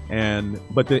 Okay.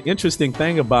 But the interesting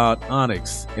thing about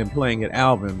Onyx and playing at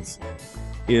Alvin's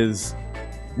is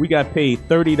we got paid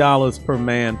 $30 per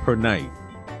man per night.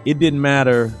 It didn't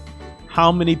matter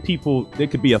how many people. There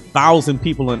could be 1,000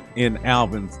 people in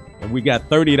Alvin's, and we got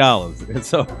 $30. And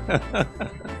so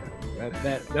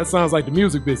that sounds like the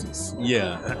music business.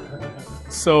 Yeah.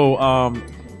 So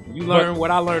you learn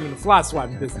what I learned in the fly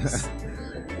swapping business.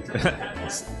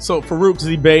 So Farouk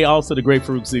Zibay, also the great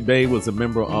Farouk Zibay, was a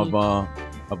member of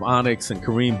Onyx, and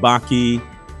Kareem Baki,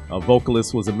 a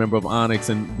vocalist, was a member of Onyx,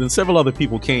 and then several other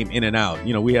people came in and out.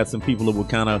 We had some people that were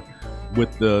kind of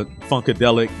with the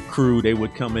Funkadelic crew. They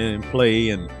would come in and play,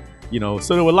 and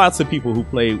so there were lots of people who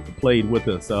played with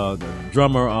us. The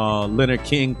drummer Leonard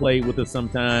King played with us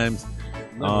sometimes.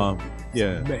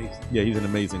 Yeah, he's an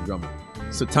amazing drummer.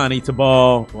 Satani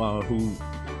Tabal,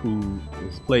 who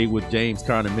has played with James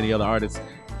Carter and many other artists,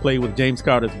 played with James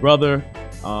Carter's brother.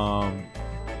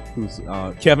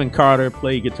 Kevin Carter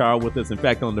played guitar with us. In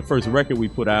fact, on the first record we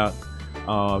put out,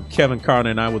 Kevin Carter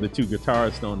and I were the 2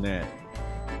 guitarists on that.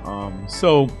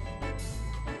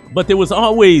 But there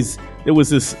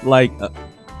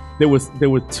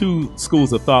were 2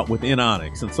 schools of thought within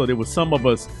Onyx, and so there were some of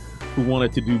us who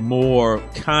wanted to do more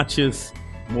conscious,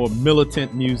 more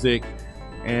militant music,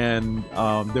 and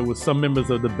there were some members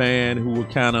of the band who were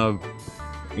kind of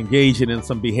engaging in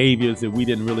some behaviors that we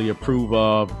didn't really approve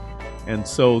of. And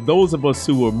so those of us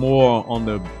who were more on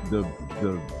the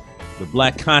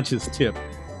black conscious tip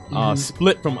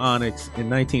split from Onyx in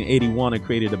 1981 and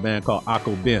created a band called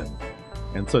Akko Ben.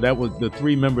 And so that was, the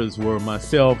 3 members were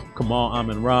myself, Kamal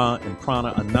Amin-Ra, and Prana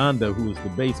Ananda, who was the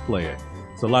bass player.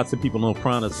 So lots of people know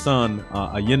Prana's son,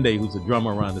 Ayende, who's a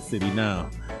drummer around the city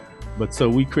now. But so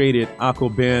we created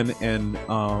Akko Ben, and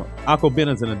Akko Ben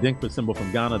is an Adinkra symbol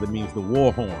from Ghana that means the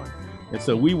war horn. And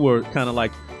so we were kind of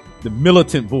like the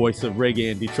militant voice of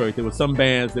reggae in Detroit. There were some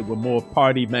bands that were more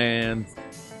party bands,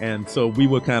 and so we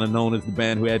were kind of known as the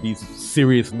band who had these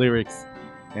serious lyrics.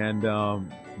 And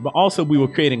but also we were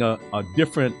creating a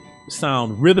different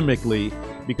sound rhythmically,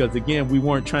 because again, we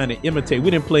weren't trying to imitate.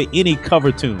 We didn't play any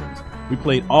cover tunes. We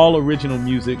played all original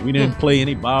music. We didn't play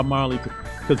any Bob Marley,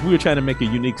 because we were trying to make a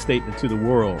unique statement to the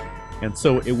world. And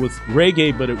so it was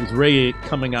reggae, but it was reggae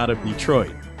coming out of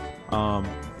Detroit.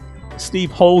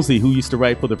 Steve Holsey, who used to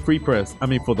write for the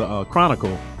for the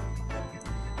Chronicle,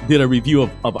 did a review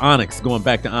of Onyx, going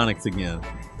back to Onyx again,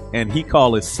 and he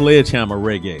called it sledgehammer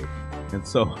reggae. And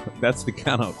so that's the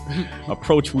kind of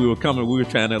approach we were coming. We were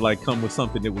trying to like come with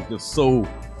something that was just so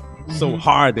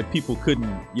hard that people couldn't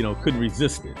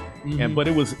resist it. And but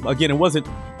it was, again, it wasn't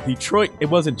Detroit, it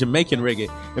wasn't Jamaican reggae.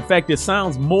 In fact, it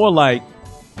sounds more like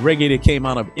reggae that came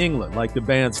out of England, like the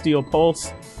band Steel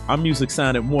Pulse. Our music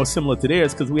sounded more similar to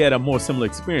theirs because we had a more similar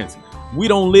experience. We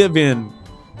don't live in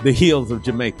the hills of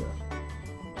Jamaica.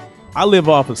 I live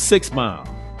off of 6 Mile,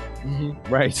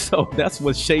 right? So that's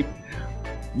what shaped,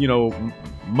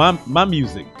 my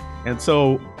music. And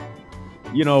so,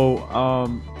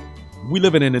 we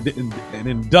live in an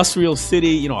industrial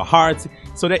city, a hard,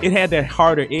 so that it had that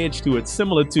harder edge to it,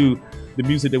 similar to the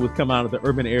music that would come out of the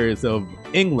urban areas of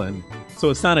England. So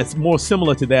it sounded more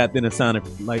similar to that than it sounded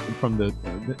like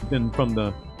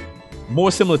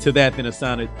more similar to that than it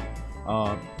sounded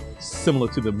similar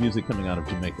to the music coming out of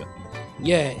Jamaica.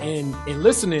 Yeah, and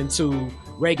listening to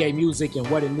reggae music and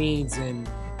what it means in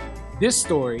this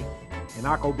story, and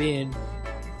Akko Ben,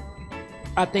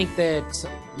 I think that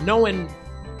knowing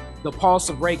the pulse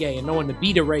of reggae and knowing the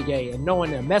beat of reggae and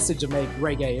knowing the message of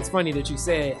reggae, it's funny that you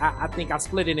said, I think I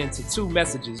split it into 2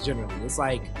 messages generally. It's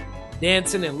like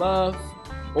dancing and love,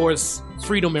 or it's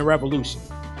freedom and revolution.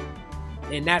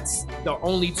 And that's the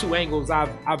only 2 angles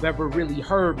I've ever really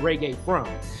heard reggae from.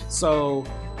 So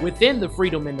within the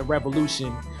freedom and the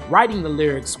revolution, writing the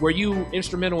lyrics, were you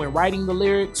instrumental in writing the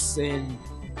lyrics and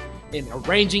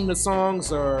arranging the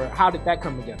songs, or how did that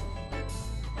come together?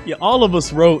 Yeah, all of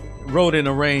us wrote and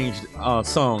arranged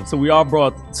songs. So we all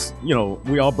brought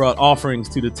offerings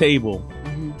to the table.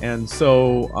 And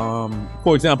so,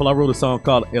 for example, I wrote a song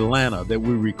called Atlanta that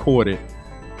we recorded.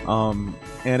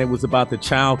 And it was about the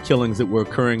child killings that were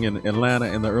occurring in Atlanta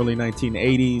in the early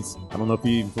 1980s. I don't know if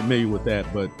you're even familiar with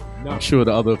that, but no. I'm sure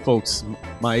the other folks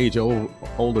my age or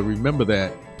older remember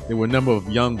that. There were a number of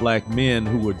young black men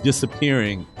who were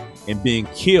disappearing and being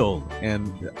killed,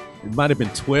 and it might have been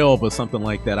 12 or something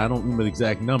like that. I don't remember the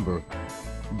exact number.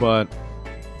 But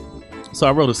so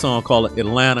I wrote a song called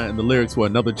Atlanta, and the lyrics were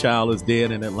 "Another child is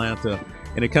dead in Atlanta,"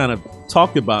 and it kind of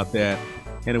talked about that.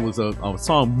 And it was a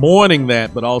song mourning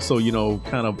that, but also,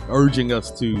 kind of urging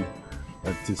us to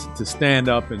stand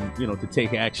up and, to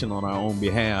take action on our own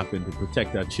behalf and to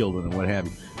protect our children and what have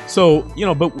you. So,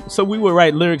 so we would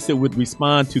write lyrics that would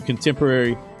respond to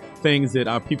contemporary things that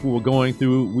our people were going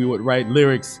through. We would write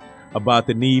lyrics about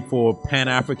the need for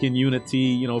Pan-African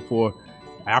unity, for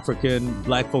African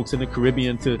black folks in the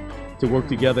Caribbean to work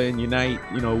together and unite.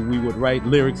 We would write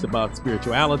lyrics about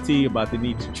spirituality, about the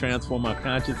need to transform our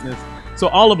consciousness. So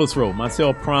all of us wrote.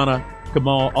 Myself, Prana,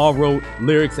 Kamal, all wrote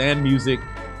lyrics and music.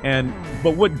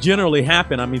 But what generally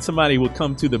happened, somebody would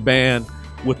come to the band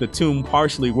with the tune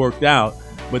partially worked out,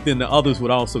 but then the others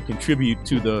would also contribute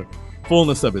to the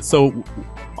fullness of it. So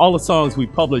all the songs we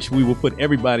published, we would put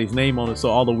everybody's name on it. So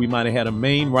although we might have had a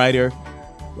main writer,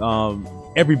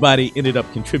 everybody ended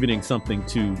up contributing something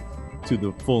to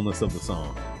the fullness of the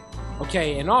song.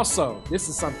 Okay, and also, this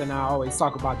is something I always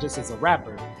talk about just as a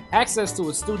rapper. Access to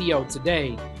a studio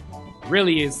today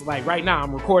really is like, right now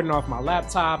I'm recording off my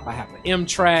laptop. I have an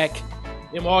M-Track,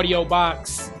 M-Audio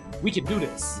box. We can do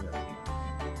this.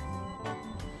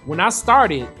 When I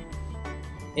started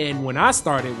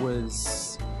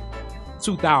was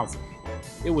 2000.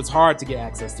 It was hard to get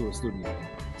access to a studio.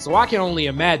 So I can only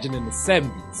imagine in the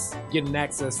 70s, getting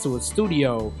access to a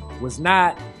studio was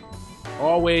not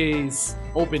always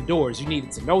open doors. You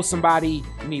needed to know somebody,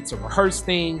 you need to rehearse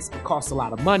things, it costs a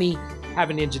lot of money,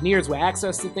 having engineers with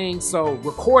access to things. So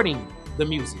recording the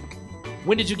music.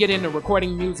 When did you get into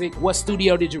recording music? What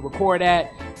studio did you record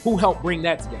at? Who helped bring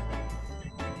that together?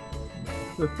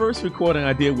 The first recording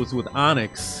I did was with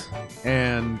Onyx,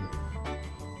 and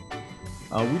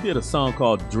we did a song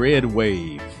called Dread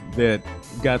Wave that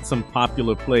got some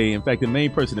popular play. In fact, the main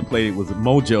person that played it was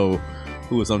Mojo,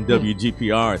 who was on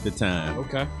WGPR at the time.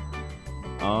 Okay.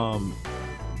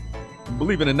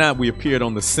 Believe it or not, we appeared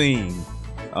on the scene.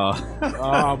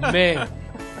 Oh, man.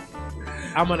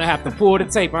 I'm going to have to pull the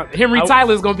tape. Henry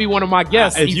Tyler is going to be one of my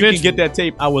guests. If you can get that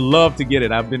tape, I would love to get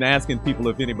it. I've been asking people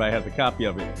if anybody has a copy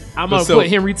of it. I'm going to put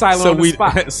Henry Tyler on the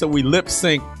spot. So we lip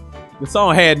sync. The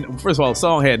song had, first of all, the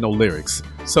song had no lyrics.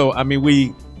 So,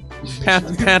 we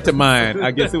pantomime.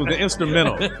 I guess it was an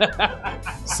instrumental.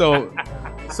 So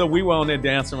we were on there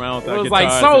dancing around with our It was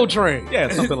guitars. like Soul Train. Yeah,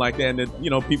 something like that. And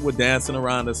then, people were dancing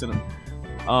around us. And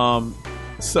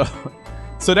so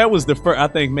that was the first, I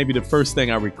think maybe the first thing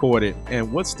I recorded.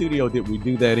 And what studio did we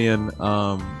do that in?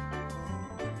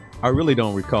 I really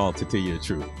don't recall, to tell you the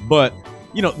truth. But,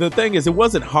 the thing is, it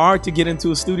wasn't hard to get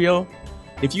into a studio.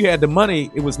 If you had the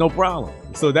money, it was no problem.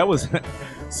 So that was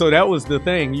the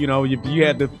thing. If you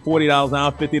had the $40 an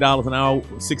hour, $50 an hour,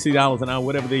 $60 an hour,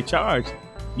 whatever they charged,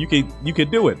 you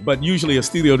could do it. But usually a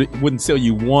studio wouldn't sell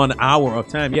you 1 hour of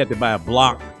time. You had to buy a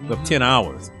block of 10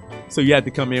 hours. So you had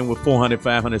to come in with $400,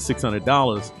 $500,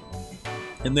 $600.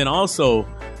 And then also,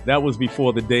 that was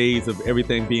before the days of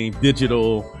everything being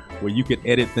digital, where you could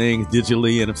edit things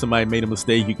digitally. And if somebody made a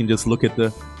mistake, you can just look at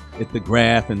the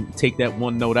graph and take that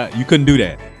one note out. You couldn't do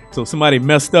that. So if somebody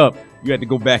messed up, you had to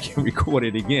go back and record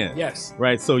it again. Yes.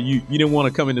 Right? So you didn't want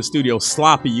to come in the studio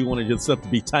sloppy. You wanted your stuff to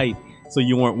be tight so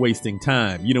you weren't wasting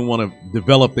time. You didn't want to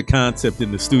develop the concept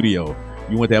in the studio.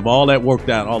 You want to have all that worked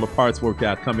out, all the parts worked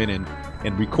out, come in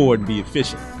and record and be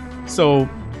efficient. So,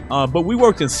 but we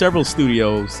worked in several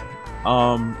studios.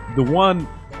 The one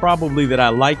probably that I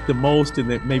liked the most and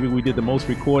that maybe we did the most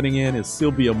recording in is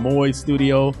Sylvia Moy's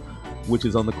studio, which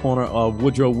is on the corner of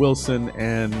Woodrow Wilson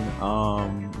and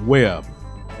Webb.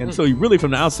 And so you really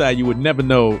from the outside, you would never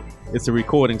know it's a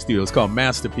recording studio. It's called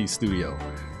Masterpiece Studio.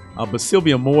 But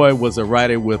Sylvia Moy was a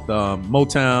writer with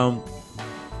Motown,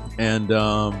 and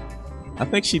I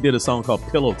think she did a song called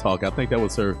Pillow Talk. I think that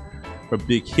was her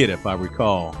big hit, if I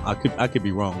recall. I could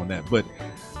be wrong on that, but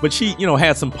she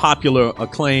had some popular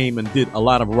acclaim and did a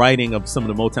lot of writing of some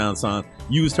of the Motown songs.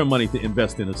 Used her money to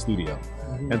invest in a studio,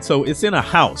 and so it's in a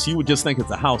house. You would just think it's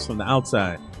a house from the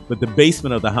outside, but the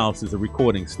basement of the house is a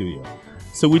recording studio.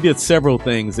 So we did several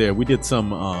things there. We did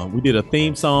we did a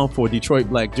theme song for Detroit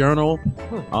Black Journal,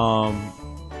 at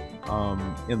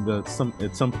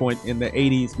some point in the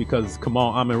 80s, because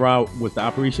Kamal Amir was the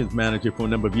operations manager for a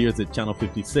number of years at Channel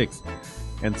 56.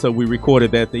 And so we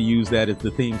recorded that. They used that as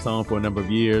the theme song for a number of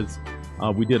years.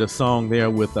 We did a song there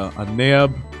with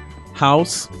Aneb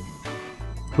House,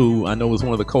 who I know was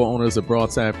one of the co-owners of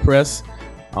Broadside Press,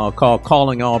 called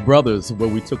Calling All Brothers, where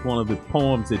we took one of the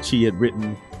poems that she had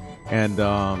written and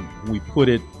we put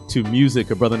it to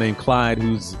music. A brother named Clyde,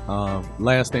 whose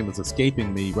last name is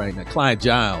escaping me right now, Clyde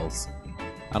Giles.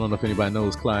 I don't know if anybody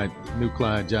knew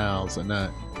Clyde Giles or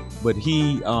not, but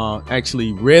he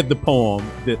actually read the poem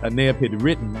that Aneb had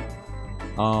written,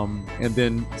 and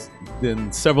then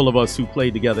several of us who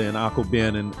played together in Akko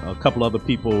Ben and a couple other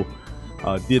people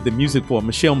did the music for it.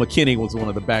 Michelle McKinney was one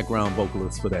of the background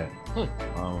vocalists for that.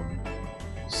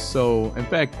 So, in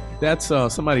fact, that's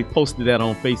somebody posted that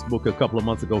on Facebook a couple of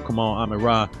months ago, Kamal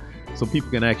Amir, so people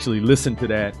can actually listen to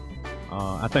that.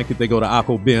 I think if they go to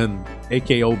Akko Ben,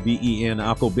 AKOBEN,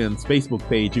 Akko Ben's Facebook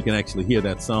page, you can actually hear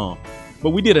that song.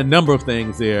 But we did a number of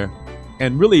things there,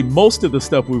 and really most of the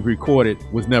stuff we've recorded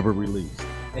was never released.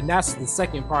 And that's the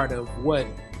second part of what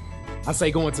I say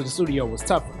going to the studio was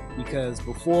tougher, because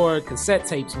before cassette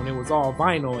tapes, when it was all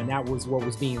vinyl and that was what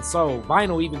was being sold,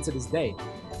 vinyl even to this day,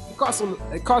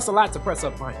 it costs a lot to press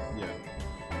up vinyl. Yeah.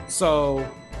 So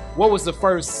what was the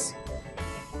first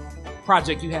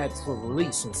project you had for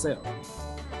release and sell?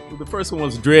 Well, the first one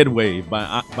was Dread Wave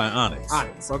by Onyx.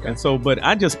 Onyx, okay. And so, but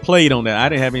I just played on that. I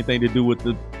didn't have anything to do with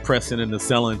the pressing and the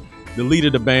selling. The leader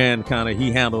of the band,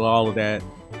 he handled all of that.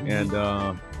 And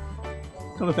come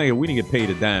to think of it, we didn't get paid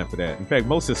a dime for that. In fact,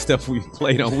 most of the stuff we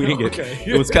played on, we didn't get. Okay.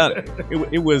 It was kind of,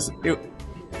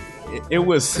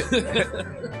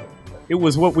 it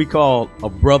was what we call a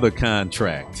brother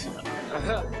contract.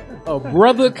 A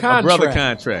brother contract. A brother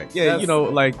contract. Yeah,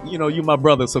 you my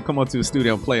brother, so come on to the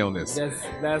studio and play on this.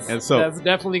 That's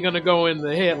definitely going to go in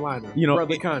the headliner.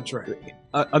 Brother contract.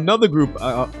 Another group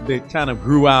that kind of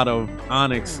grew out of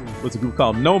Onyx was a group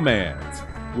called Nomads,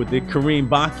 with Kareem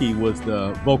Baki was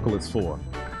the vocalist for.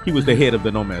 He was the head of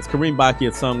the Nomads. Kareem Baki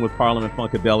had sung with Parliament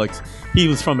Funkadelics. He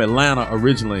was from Atlanta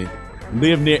originally.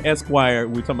 Lived near Esquire.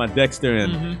 We were talking about Dexter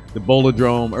and the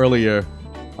Bolodrome earlier.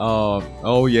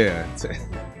 Oh yeah.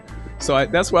 So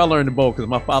that's where I learned the bowl, because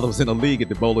my father was in a league at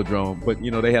the Bolodrome. But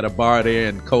they had a bar there,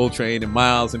 and Coltrane and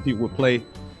Miles and people would play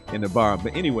in the bar.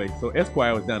 But anyway, so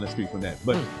Esquire was down the street from that.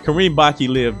 But Kareem Baki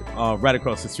lived right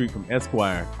across the street from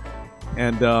Esquire,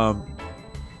 and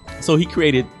so he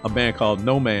created a band called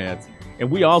Nomads. And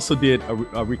we also did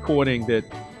a recording that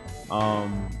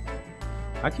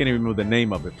I can't even remember the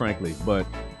name of it, frankly, but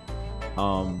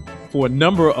for a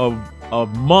number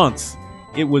of months,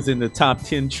 it was in the top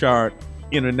 10 chart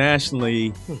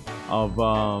internationally of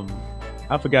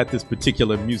I forgot this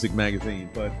particular music magazine,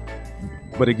 but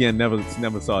But again, never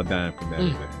saw a dime from that.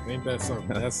 Ain't that something?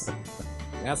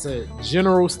 That's a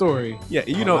general story. Yeah,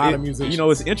 a lot of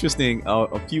musicians. it's interesting.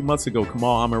 A few months ago,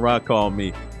 Kamal Amirad called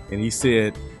me, and he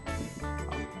said,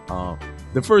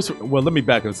 the first. Well, let me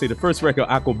back up and say the first record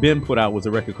Akko Ben put out was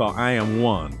a record called "I Am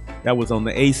One." That was on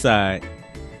the A side,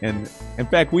 and in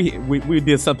fact, we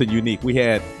did something unique. We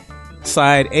had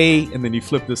side A, and then you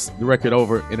flipped the record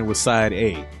over, and it was side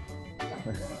A.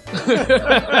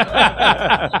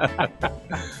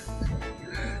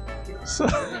 So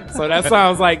that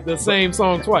sounds like the same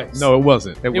song twice. No, it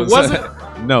wasn't. It wasn't?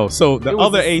 No. So the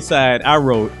other A side I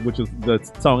wrote, which was the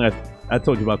song I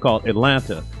told you about called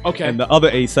Atlanta. Okay. And the other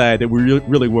A side that we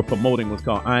really were promoting was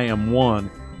called I Am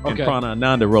One. And Prana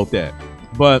Ananda wrote that.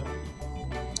 But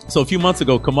so a few months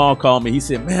ago, Kamal called me. He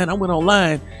said, "Man, I went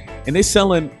online and they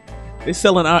selling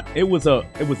our, it was an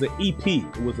EP.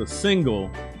 It was a single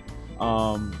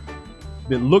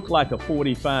that looked like a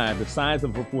 45, the size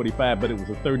of a 45, but it was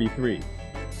a 33.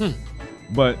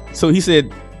 But so he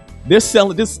said, they're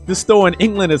selling this store in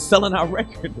England is selling our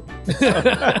record.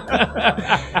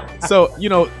 So, we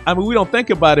don't think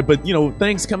about it, but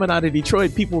things coming out of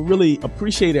Detroit, people really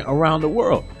appreciate it around the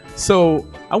world. So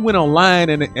I went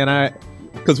online and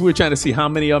because we were trying to see how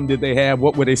many of them did they have,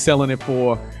 what were they selling it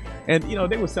for. And,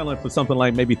 they were selling it for something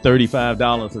like maybe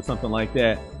 $35 or something like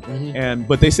that. Mm-hmm.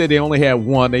 But they said they only had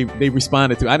one. They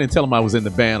responded to, I didn't tell them I was in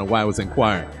the band or why I was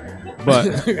inquiring.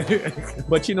 But,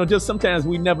 but just sometimes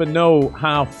we never know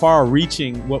how far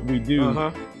reaching what we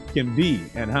do can be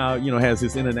and how, has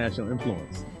this international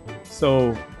influence.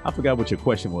 So I forgot what your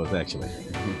question was, actually.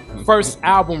 First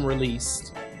album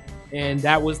released, and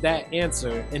that was that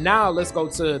answer. And now let's go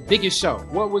to biggest show.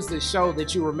 What was the show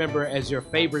that you remember as your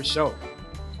favorite show?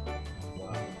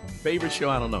 Favorite show?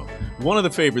 I don't know. One of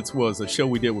the favorites was a show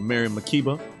we did with Miriam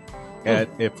Makeba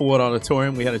at Ford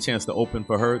Auditorium. We had a chance to open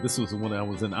for her. This was when I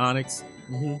was in Onyx.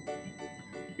 Mm-hmm.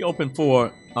 We opened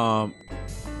for,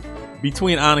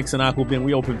 between Onyx and Akko Ben,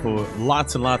 we opened for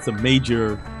lots and lots of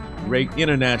major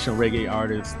international reggae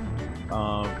artists.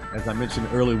 As I mentioned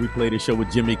earlier, we played a show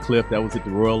with Jimmy Cliff. That was at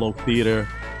the Royal Oak Theater.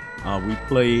 We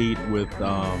played with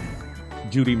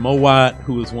Judy Mowat,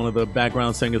 who was one of the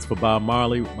background singers for Bob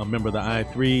Marley, a member of the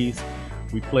I3s.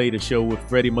 We played a show with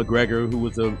Freddie McGregor, who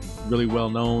was a really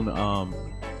well-known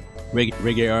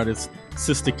reggae artist.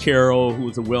 Sister Carol, who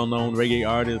was a well-known reggae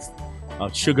artist.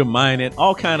 Sugar Minott,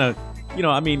 all kind of,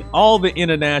 all the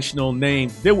international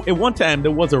names. At one time,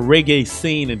 there was a reggae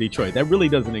scene in Detroit. That really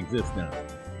doesn't exist now.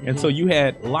 And so you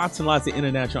had lots and lots of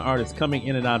international artists coming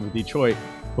in and out of Detroit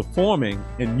performing,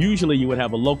 and usually you would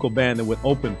have a local band that would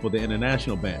open for the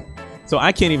international band. So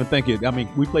I can't even think it.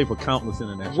 We played for countless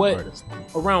international artists.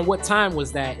 Around what time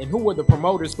was that, and who were the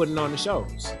promoters putting on the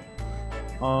shows?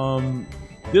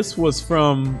 This was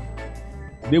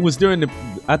it was during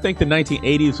I think the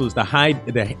 1980s was the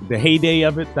heyday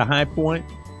of it, the high point,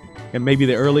 and maybe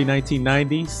the early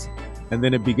 1990s, and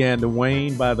then it began to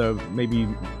wane by the maybe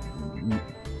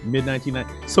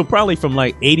mid-1990s. So probably from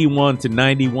like 81 to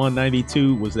 91,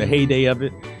 92 was the heyday of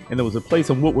it. And there was a place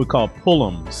in Woodward called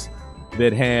Pullum's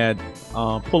that had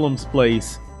Pullum's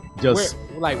Place, just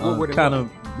Woodward kind of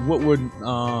Woodward.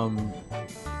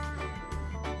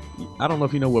 I don't know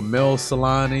if you know where Mel's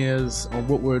Salon is on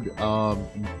Woodward,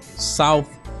 south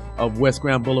of West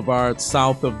Grand Boulevard,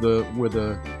 south of where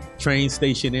the train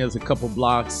station is, a couple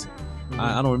blocks.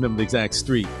 I don't remember the exact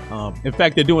street. In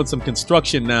fact, they're doing some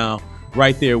construction now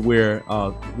right there where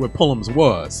Pullum's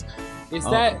was. Is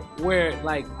that where,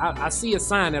 I see a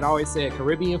sign that always said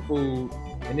Caribbean food,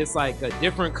 and it's like a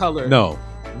different color? No,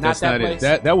 not that's that not place?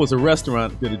 it. That was a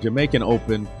restaurant that a Jamaican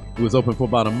opened. It was open for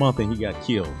about a month, and he got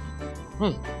killed.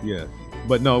 Yeah,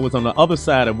 but no, it was on the other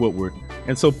side of Woodward.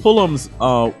 And so Pullum's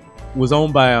was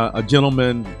owned by a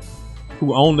gentleman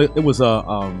who owned it. It was a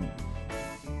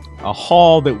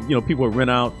hall that people would rent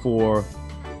out for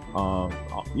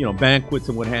banquets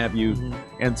and what have you.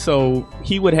 And so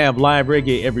he would have live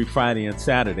reggae every Friday and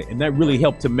Saturday, and that really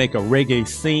helped to make a reggae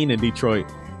scene in Detroit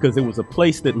because it was a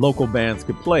place that local bands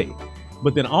could play.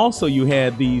 But then also you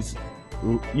had these,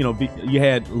 you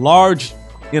had large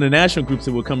international groups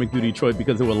that were coming through Detroit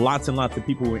because there were lots and lots of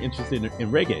people who were interested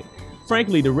in reggae.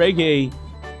 Frankly, the reggae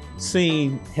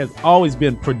scene has always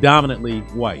been predominantly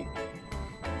white.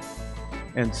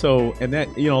 And so, that,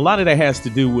 a lot of that has to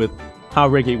do with how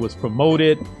reggae was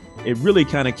promoted. It really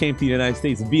kind of came to the United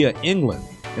States via England.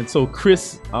 And so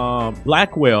Chris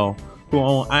Blackwell, who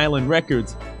owned Island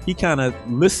Records, he kind of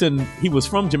listened. He was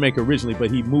from Jamaica originally,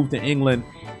 but he moved to England.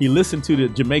 He listened to the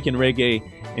Jamaican reggae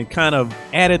and kind of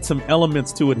added some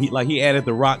elements to it. He added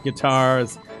the rock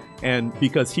guitars and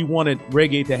because he wanted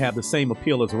reggae to have the same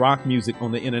appeal as rock music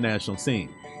on the international scene.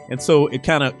 And so it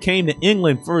kind of came to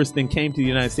England first, then came to the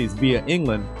United States via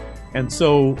England. And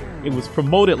so it was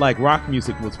promoted like rock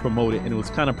music was promoted, and it was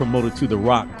kind of promoted to the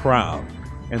rock crowd.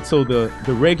 And so the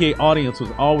reggae audience was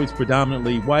always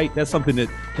predominantly white. That's something that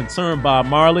concerned Bob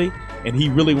Marley, and he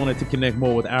really wanted to connect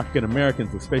more with African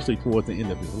Americans, especially towards the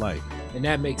end of his life. And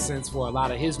that makes sense for a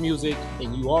lot of his music.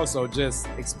 And you also just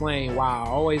explained why I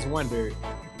always wondered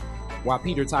why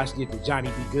Peter Tosh did the Johnny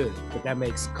Be Good, but that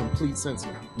makes complete sense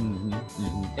now.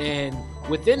 And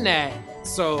within that,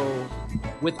 so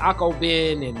with Akko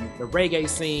Ben and the reggae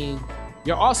scene,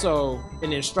 you're also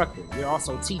an instructor. You're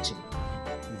also teaching.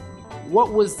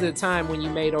 What was the time when you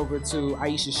made over to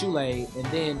Aisha Shule and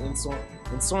then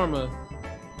in Sorma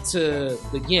to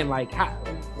begin? Like,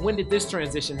 when did this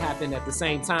transition happen at the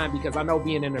same time? Because I know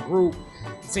being in a group,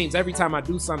 it seems every time I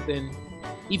do something,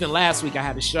 even last week I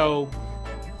had a show,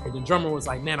 and the drummer was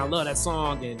like, man, I love that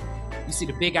song. And you see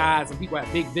the big eyes and people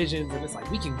have big visions. And it's like,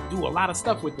 we can do a lot of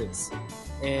stuff with this.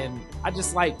 And I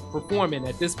just like performing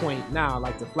at this point now. I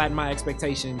like to flatten my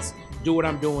expectations, do what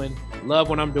I'm doing, love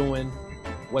what I'm doing.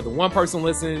 Whether one person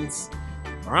listens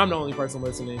or I'm the only person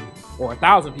listening or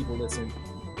 1,000 people listen,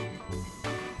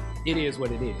 it is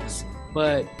what it is.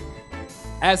 But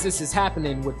as this is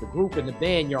happening with the group and the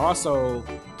band, you're also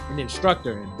an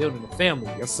instructor and building a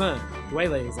family. Your son,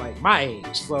 Dwele, is like my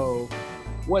age. So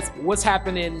what's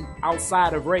happening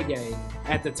outside of reggae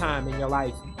at the time in your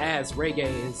life as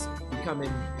reggae is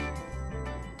becoming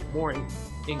more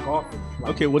engulfing?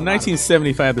 Like, okay, well,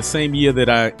 1975, the same year that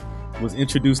I was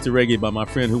introduced to reggae by my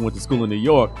friend who went to school in New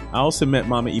York, I also met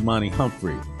Mama Imani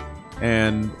Humphrey.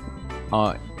 And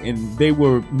they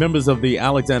were members of the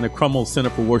Alexander Crummell Center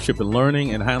for Worship and Learning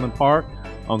in Highland Park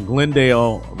on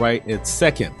Glendale, right at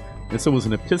 2nd. And so it was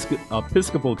an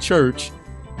Episcopal church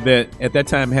that at that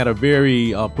time had a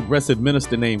very progressive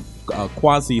minister named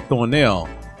Kwasi Thornell.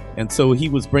 And so he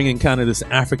was bringing kind of this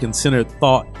African-centered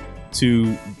thought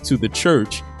to the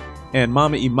church. And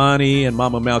Mama Imani and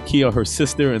Mama Malkia, her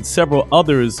sister, and several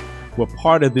others were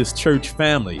part of this church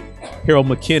family. Harold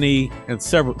McKinney and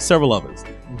several others.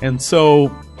 And so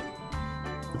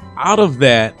out of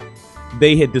that,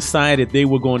 they had decided they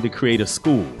were going to create a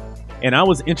school. And I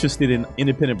was interested in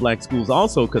independent black schools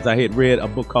also because I had read a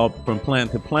book called From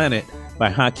Planet to Planet by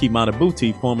Hakeem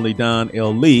Madabuti, formerly Don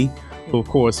L. Lee, who, of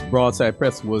course, Broadside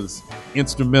Press was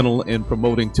instrumental in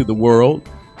promoting to the world.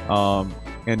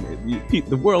 And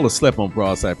the world has slept on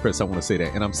Broadside Press, I want to say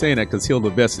that. And I'm saying that because Hilda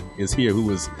Vest is here, who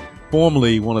was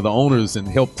formerly one of the owners and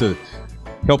helped to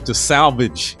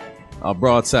salvage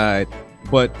Broadside.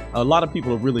 But a lot of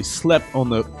people have really slept on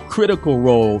the critical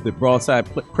role that Broadside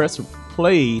Press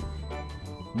played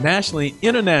nationally,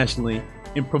 internationally,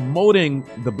 in promoting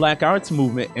the black arts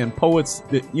movement and poets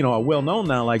that, are well known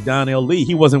now, like Don L. Lee.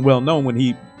 He wasn't well known when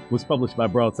he was published by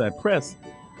Broadside Press,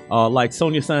 like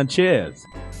Sonia Sanchez,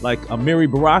 like Mary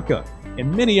Baraka,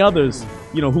 and many others,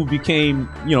 who became,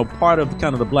 part of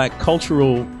kind of the black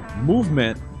cultural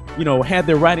movement, had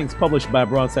their writings published by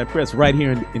Broadside Press right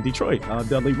here in Detroit.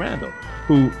 Dudley Randall,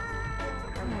 who,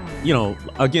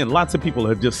 again, lots of people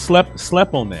have just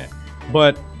slept on that.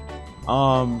 But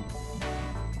I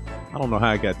don't know how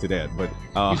I got to that, but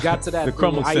you got to that the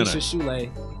through Crummell Aisha Center. Shule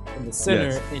in the center,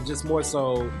 Yes. and just more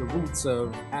so the roots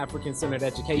of African-centered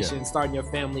education, Yeah. starting your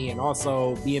family, and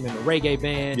also being in a reggae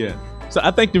band. Yeah. So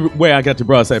I think the way I got to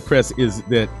Broadside Press is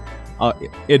that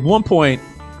at one point,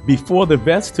 before the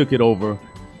Vest took it over,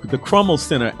 the Crummell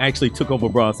Center actually took over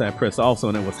Broadside Press also,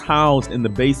 and it was housed in the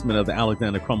basement of the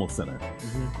Alexander Crummell Center.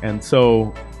 And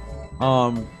so,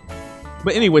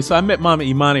 but anyway, so I met Mama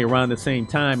Imani around the same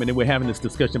time, and then we're having this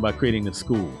discussion about creating a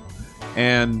school.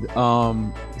 And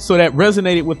so that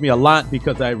resonated with me a lot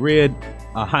because I read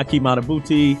Hakeem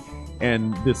Madabuti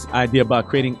and this idea about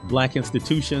creating black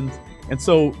institutions. And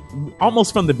so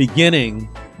almost from the beginning,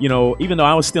 even though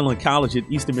I was still in college at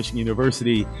Eastern Michigan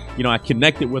University, I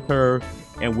connected with her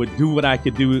and would do what I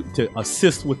could do to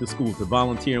assist with the school, to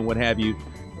volunteer and what have you.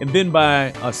 And then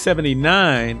by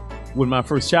 79, when my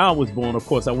first child was born, of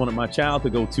course, I wanted my child to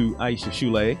go to Aisha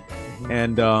Shule.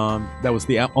 And that was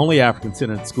the only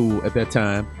African-centered school at that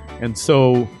time. And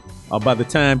so by the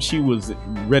time she was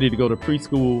ready to go to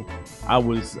preschool, I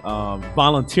was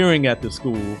volunteering at the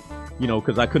school,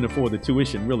 because I couldn't afford the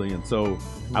tuition, really. And so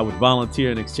I would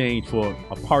volunteer in exchange for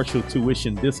a partial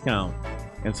tuition discount.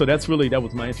 And so that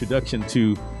was my introduction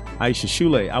to Aisha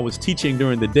Shule. I was teaching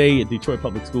during the day at Detroit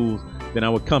Public Schools. Then I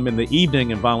would come in the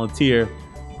evening and volunteer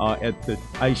at the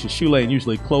Aisha Shule and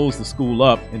usually close the school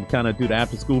up and kind of do the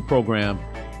after-school program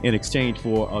in exchange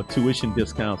for a tuition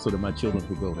discount so that my children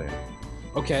could go there.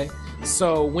 Okay.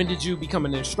 So when did you become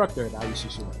an instructor at Aisha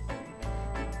Shule?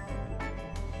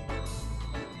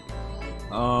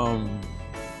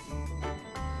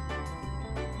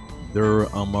 There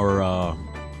are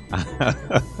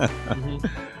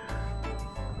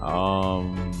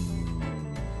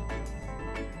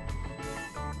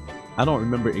I don't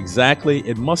remember exactly.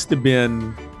 It must have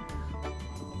been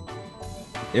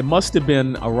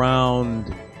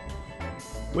around,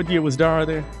 what year was Dara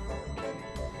there?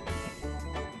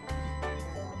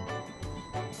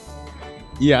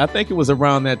 Yeah, I think it was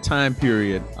around that time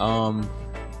period.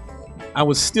 I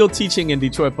was still teaching in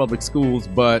Detroit Public Schools,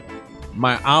 but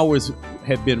my hours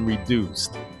had been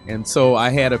reduced. And so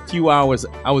I had a few hours.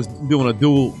 I was doing a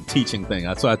dual teaching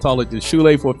thing. So I taught at the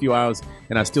Shule for a few hours,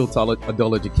 and I still taught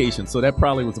adult education. So that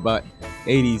probably was about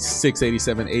 86,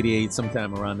 87, 88,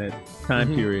 sometime around that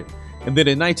time period. And then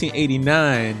in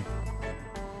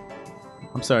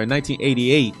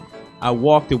 1988, I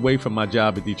walked away from my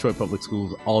job at Detroit Public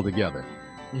Schools altogether.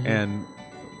 And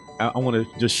I want to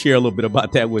just share a little bit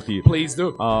about that with you. Please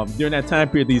do. During that time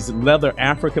period, these leather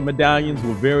Africa medallions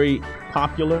were very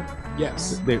popular.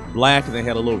 Yes. They're black, and they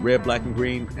had a little red, black, and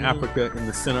green Africa in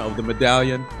the center of the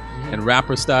medallion. And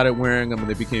rappers started wearing them, and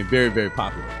they became very, very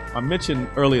popular. I mentioned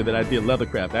earlier that I did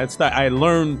leathercraft. I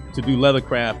learned to do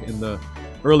leathercraft in the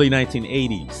early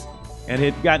 1980s, and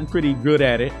had gotten pretty good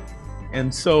at it.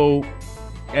 And so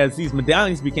as these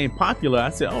medallions became popular, I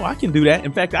said, oh, I can do that.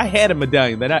 In fact, I had a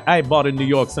medallion that I bought in New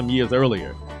York some years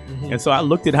earlier. And so I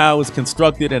looked at how it was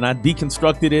constructed, and I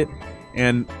deconstructed it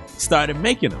and started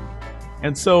making them.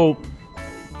 And so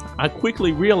I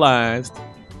quickly realized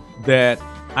that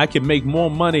I could make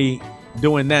more money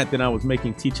doing that than I was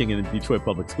making teaching in the Detroit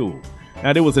Public Schools.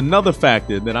 Now, there was another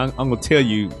factor that I'm going to tell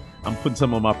you. I'm putting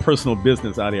some of my personal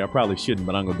business out here. I probably shouldn't,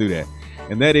 but I'm going to do that.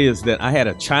 And that is that I had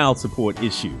a child support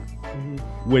issue,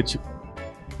 which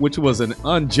was an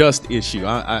unjust issue.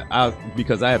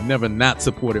 Because I have never not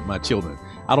supported my children.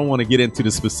 I don't want to get into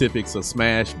the specifics or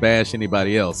bash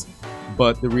anybody else.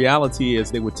 But the reality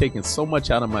is they were taking so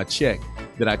much out of my check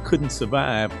that I couldn't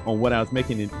survive on what I was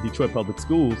making in Detroit Public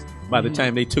Schools by the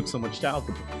time they took so much child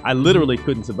support. I literally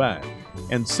couldn't survive.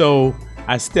 And so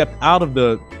I stepped out of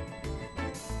the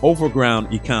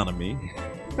overground economy.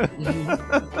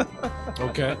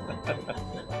 Okay.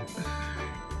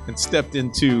 And stepped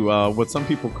into what some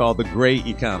people call the gray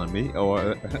economy,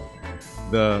 or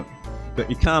the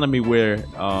economy where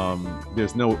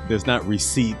there's not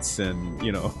receipts, and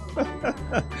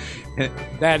and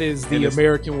that is the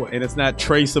American way, and it's not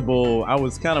traceable. I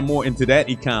was kind of more into that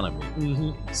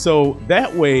economy. So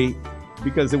that way,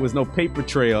 because there was no paper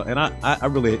trail, and I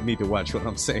really need to watch what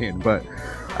I'm saying, but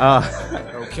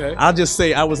okay, I'll just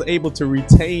say I was able to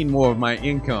retain more of my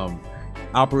income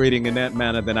operating in that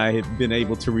manner than I had been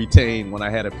able to retain when I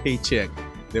had a paycheck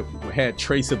that had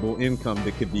traceable income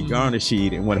that could be garnished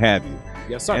and what have you.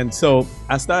 Yes, sir. And so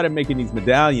I started making these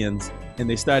medallions, and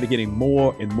they started getting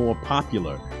more and more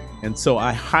popular. And so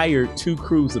I hired 2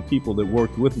 crews of people that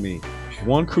worked with me.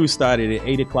 One crew started at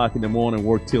 8 o'clock in the morning,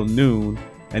 worked till noon,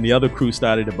 and the other crew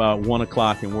started about 1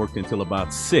 o'clock and worked until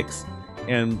about 6.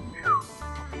 And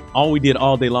all we did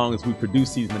all day long is we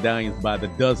produced these medallions by the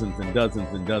dozens and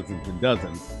dozens and dozens and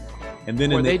dozens. And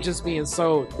then were they just being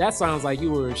sold? That sounds like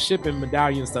you were shipping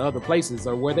medallions to other places,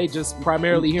 or were they just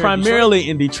primarily here? Primarily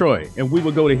in Detroit, and we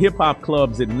would go to hip hop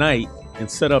clubs at night and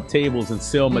set up tables and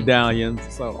sell medallions.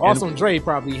 So Awesome Dre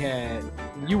probably had.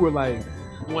 You were like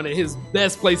one of his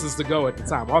best places to go at the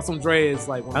time. Awesome Dre is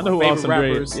like one of my favorite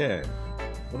rappers. Yeah.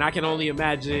 And I can only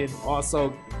imagine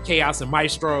also Chaos and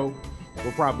Maestro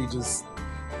were probably just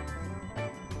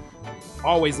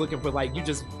always looking for, like, you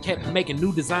just kept making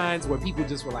new designs where people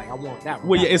just were like, I want that one.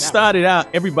 Well, yeah, it started out,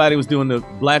 everybody was doing the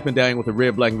black medallion with the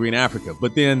red, black, and green Africa.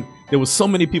 But then there was so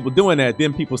many people doing that,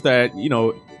 then people started,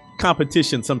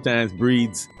 competition sometimes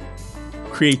breeds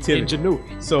creativity.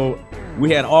 Ingenuity. So we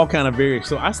had all kind of variations.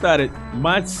 So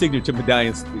my signature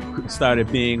medallions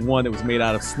started being one that was made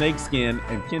out of snakeskin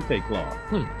and kente cloth.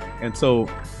 And so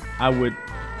I would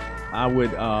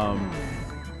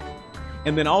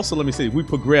and then also, let me say, we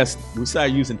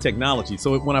started using technology.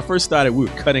 So when I first started, we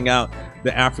were cutting out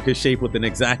the Africa shape with an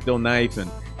X-Acto knife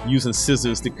and using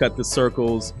scissors to cut the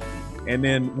circles. And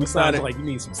then we started, sounds like you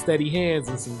need some steady hands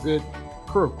and some good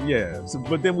crew. Yeah.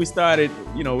 But then we started,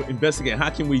 investigating how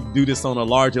can we do this on a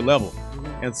larger level.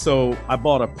 And so I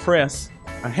bought a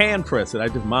hand press that I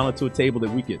just mounted to a table that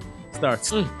we could start.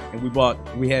 And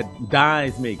we had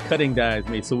cutting dies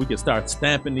made, so we could start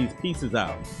stamping these pieces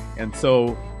out. And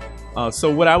so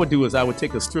what I would do is I would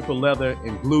take a strip of leather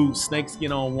and glue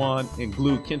snakeskin on one and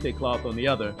glue kente cloth on the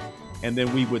other, and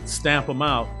then we would stamp them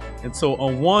out. And so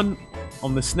on one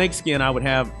on the snakeskin, I would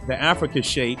have the Africa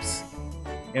shapes,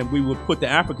 and we would put the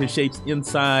Africa shapes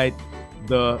inside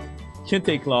the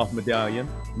kente cloth medallion.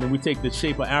 And then we take the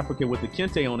shape of Africa with the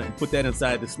kente on it and put that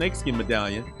inside the snakeskin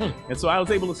medallion. And so I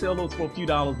was able to sell those for a few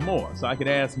dollars more. So I could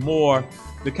ask more.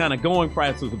 The kind of going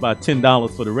price was about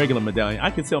 $10 for the regular medallion. I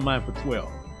could sell mine for $12.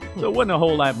 So it wasn't a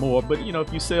whole lot more. But, you know,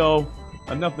 if you sell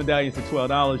enough medallions for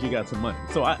 $12, you got some money.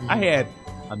 So I had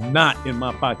a knot in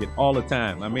my pocket all the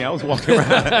time. I mean, I was walking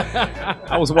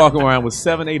around with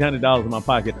 $700-800 in my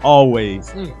pocket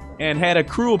always, and had a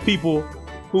crew of people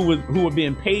who were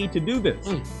being paid to do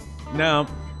this. Now,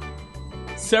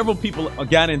 several people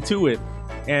got into it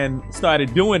and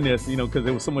started doing this, you know, because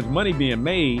there was so much money being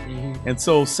made. And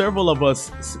so several of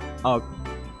us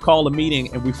called a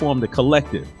meeting and we formed a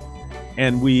collective.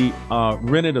 And we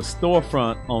rented a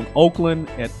storefront on Oakland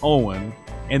and Owen.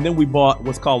 And then we bought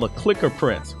what's called a clicker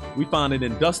press. We found an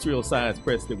industrial size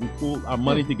press that we pulled our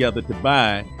money together to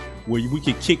buy, where we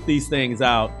could kick these things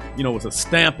out. You know, it was a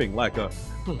stamping, like a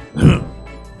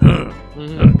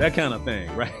that kind of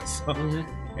thing, right? So,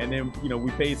 and then, you know,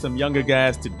 we paid some younger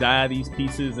guys to dye these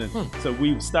pieces. And so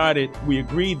we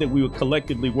agreed that we would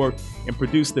collectively work and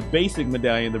produce the basic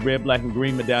medallion, the red, black, and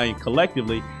green medallion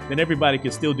collectively. Then everybody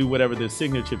could still do whatever their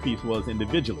signature piece was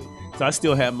individually. So I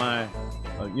still have my,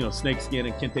 you know, snakeskin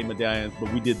and kente medallions,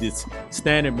 but we did this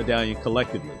standard medallion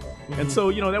collectively. And so,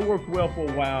 you know, that worked well for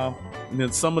a while. And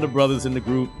then some of the brothers in the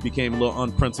group became a little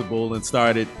unprincipled and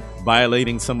started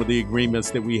violating some of the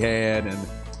agreements that we had. And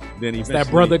then eventually, that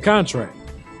brother contract.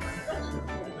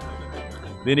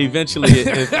 Then eventually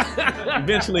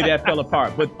that fell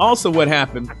apart. But also what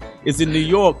happened is in New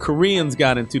York, Koreans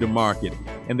got into the market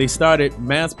and they started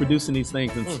mass producing these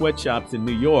things in sweatshops in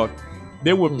New York.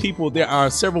 There are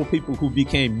several people who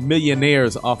became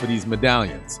millionaires off of these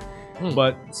medallions.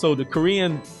 But so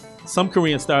some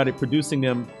Koreans started producing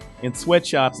them in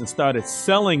sweatshops and started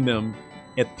selling them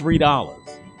at $3.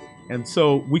 And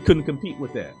so we couldn't compete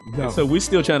with that. No. And so we're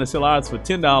still trying to sell ours for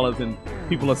 $10 and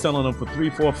people are selling them for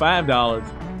 $3, $4,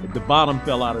 $5. The bottom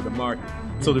fell out of the market.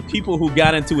 So the people who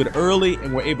got into it early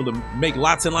and were able to make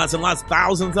lots and lots and lots,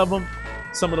 thousands of them,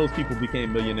 some of those people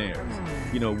became millionaires.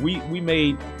 You know, we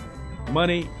made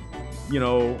money, you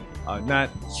know, not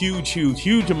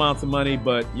huge amounts of money,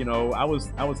 but, you know, I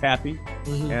was happy.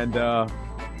 And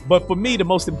but for me, the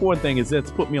most important thing is that's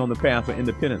put me on the path of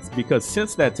independence, because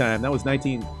since that time, that was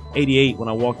 1988 when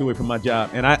I walked away from my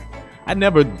job, and I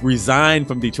never resigned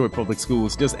from Detroit Public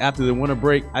Schools. Just after the winter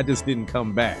break, I just didn't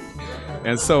come back.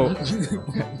 And so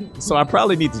I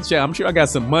probably need to check. I'm sure I got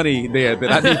some money there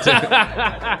that I need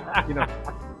to, you know.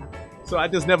 So I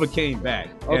just never came back.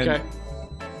 Okay.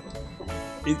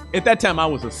 At that time, I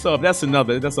was a sub. That's a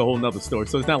whole nother story.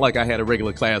 So it's not like I had a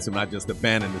regular classroom. I just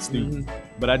abandoned the students.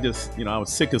 But I just, you know, I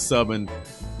was sick of subbing,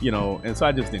 you know, and so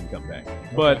I just didn't come back.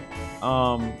 Okay.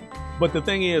 But the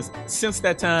thing is, since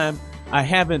that time, I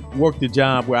haven't worked a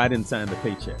job where I didn't sign the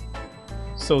paycheck.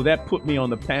 So that put me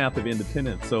on the path of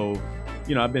independence. So,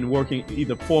 you know, I've been working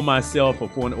either for myself or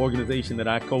for an organization that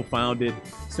I co-founded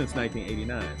since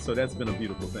 1989. So that's been a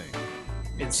beautiful thing.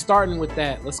 And starting with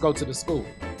that, let's go to the school.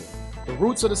 The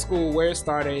roots of the school, where it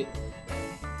started,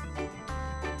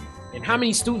 and how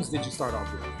many students did you start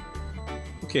off with?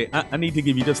 Okay, I need to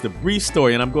give you just a brief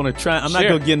story, and I'm not going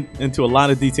to get into a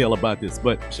lot of detail about this,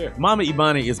 but Mama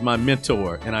Imani is my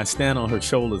mentor, and I stand on her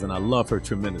shoulders, and I love her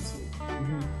tremendously.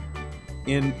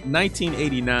 In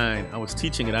 1989, I was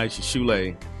teaching at Aisha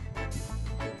Shule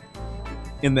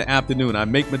in the afternoon. I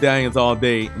make medallions all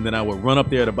day, and then I would run up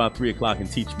there at about 3 o'clock and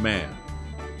teach math.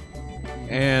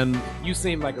 And you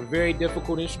seem like a very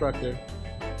difficult instructor,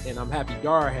 and I'm happy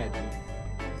Dar had you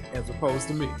as opposed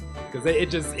to me, because it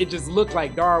just looked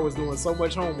like Dar was doing so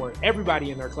much homework.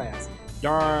 Everybody in their class,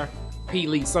 Dar, P.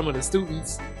 Lee, some of the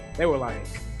students, they were like,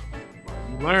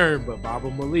 "You learn," but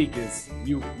Baba Malik is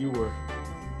you were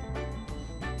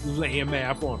laying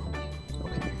math on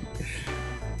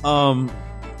them.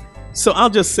 So I'll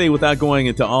just say, without going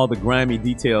into all the grimy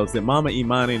details, that Mama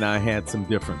Imani and I had some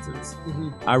differences.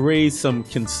 I raised some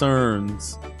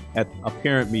concerns at a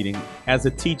parent meeting as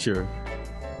a teacher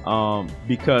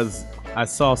because I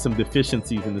saw some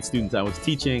deficiencies in the students I was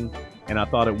teaching, and I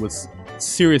thought it was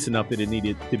serious enough that it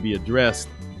needed to be addressed.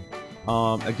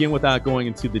 Again, without going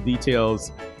into the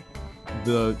details,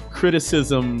 the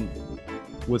criticism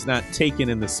was not taken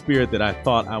in the spirit that I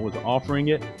thought I was offering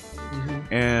it.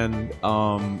 And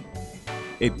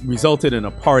it resulted in a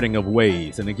parting of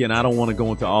ways. And again, I don't want to go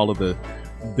into all of the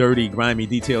dirty, grimy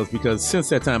details because since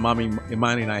that time,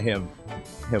 Imani and I have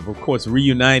of course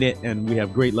reunited, and we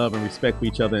have great love and respect for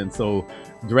each other. And so,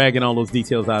 dragging all those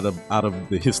details out of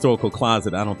the historical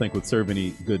closet, I don't think would serve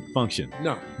any good function.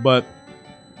 No. But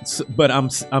I'm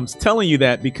telling you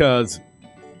that because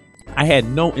I had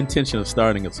no intention of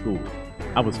starting a school.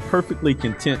 I was perfectly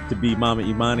content to be Mama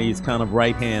Imani's kind of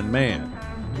right-hand man.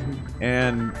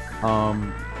 And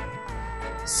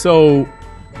so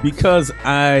because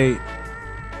I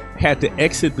had to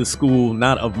exit the school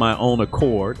not of my own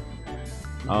accord,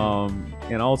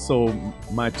 and also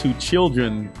my two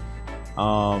children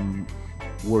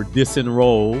were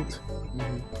disenrolled.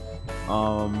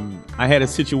 I had a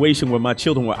situation where my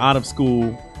children were out of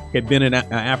school, had been in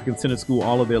an African-centered school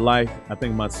all of their life. I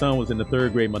think my son was in the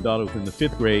 3rd grade, my daughter was in the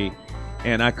 5th grade,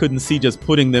 and I couldn't see just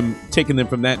taking them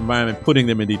from that environment, putting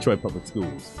them in Detroit Public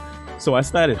Schools. So I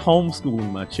started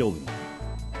homeschooling my children.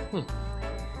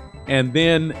 And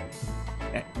then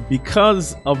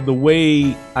because of the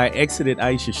way I exited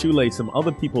Aisha Shule, some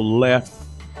other people left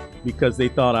because they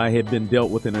thought I had been dealt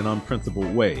with in an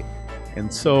unprincipled way.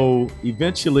 And so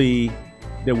eventually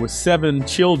there were 7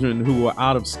 children who were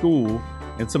out of school,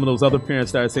 and some of those other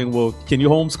parents started saying, well, can you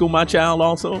homeschool my child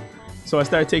also? So I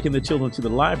started taking the children to the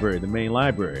library, the main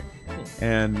library.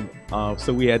 And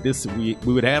so we had this, we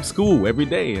would have school every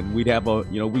day, and we'd have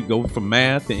we'd go from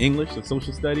math to English to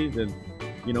social studies, and,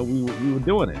 we were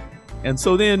doing it. And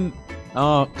so then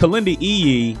Kalindi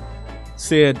Iyi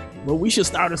said, well, we should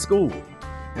start a school.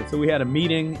 And so we had a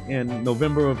meeting in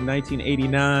November of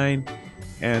 1989.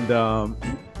 And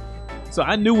so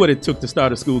I knew what it took to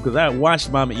start a school because I watched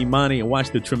Mama Imani and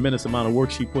watched the tremendous amount of work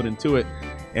she put into it.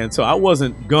 And so I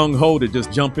wasn't gung-ho to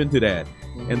just jump into that.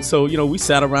 And so, we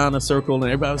sat around in a circle and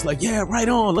everybody was like, yeah, right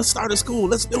on. Let's start a school.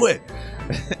 Let's do it.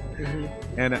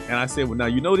 And I said, well,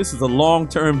 now, this is a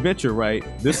long-term venture, right?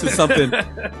 This is something,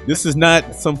 this is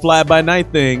not some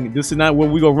fly-by-night thing. This is not where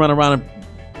we go run around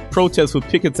and protest with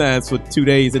picket signs for 2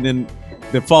 days and then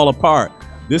fall apart.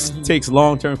 This takes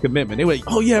long-term commitment. They were like,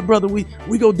 oh, yeah, brother, we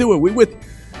go do it. We with you.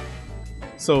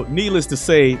 So needless to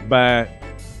say, by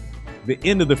the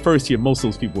end of the first year, most of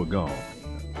those people were gone.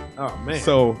 Oh, man.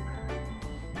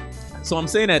 So I'm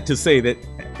saying that to say that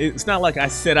it's not like I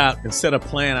set out and set a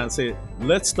plan and said,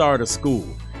 let's start a school.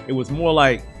 It was more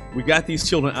like we got these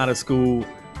children out of school.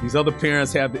 These other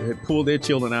parents had pulled their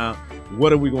children out.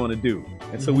 What are we going to do?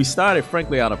 And so we started,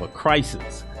 frankly, out of a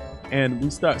crisis.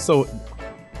 And so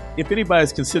if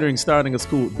anybody's considering starting a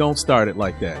school, don't start it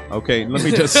like that. Okay, let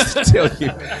me just tell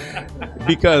you.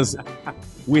 Because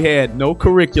we had no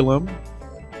curriculum.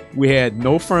 We had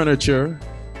no furniture.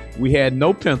 We had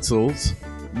no pencils,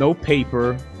 no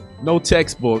paper, no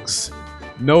textbooks,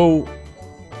 no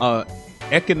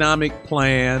economic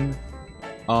plan,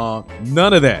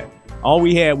 none of that. All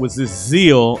we had was this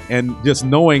zeal and just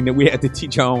knowing that we had to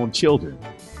teach our own children.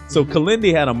 So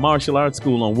Kalindi had a martial arts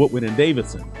school on Woodward and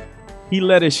Davidson. He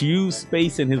let us use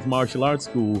space in his martial arts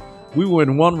school. We were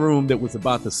in one room that was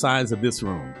about the size of this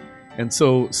room. And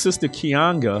so Sister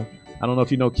Kianga, I don't know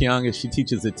if you know Kianga, she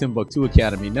teaches at Timbuktu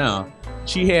Academy now.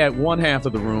 She had one half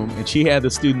of the room, and she had the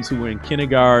students who were in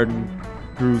kindergarten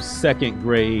through 2nd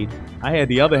grade. I had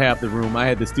the other half of the room. I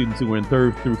had the students who were in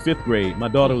 3rd through 5th grade. My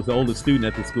daughter was the oldest student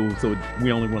at the school, so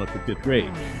we only went up to 5th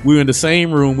grade. We were in the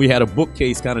same room. We had a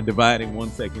bookcase kind of dividing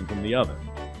one section from the other.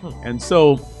 And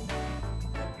so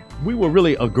we were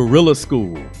really a guerrilla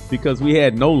school because we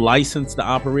had no license to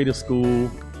operate a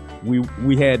school.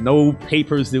 We had no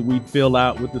papers that we'd fill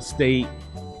out with the state.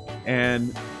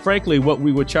 And frankly, what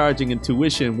we were charging in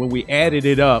tuition, when we added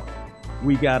it up,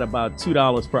 we got about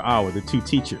 $2 per hour, the 2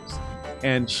 teachers.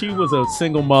 And she was a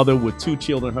single mother with 2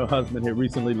 children. Her husband had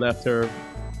recently left her,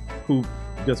 who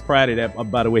just prior to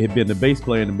that, by the way, had been the bass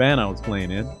player in the band I was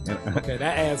playing in. Okay,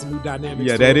 that adds some new dynamics.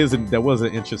 Yeah, that was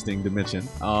an interesting dimension.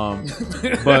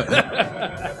 But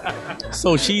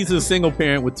so she's a single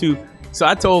parent with 2. So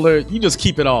I told her, you just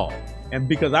keep it all. And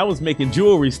because I was making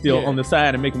jewelry still on the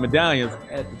side and making medallions,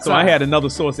 so I had another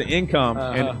source of income.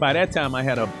 And by that time, I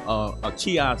had a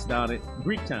kiosk down at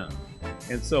Greektown.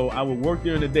 And so I would work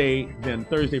during the day, then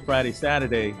Thursday, Friday,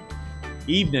 Saturday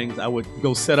evenings, I would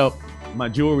go set up my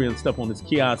jewelry and stuff on this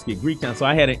kiosk at Greektown. So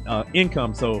I had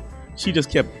income. So she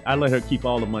just I let her keep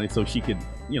all the money so she could,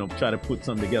 try to put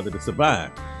something together to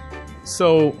survive.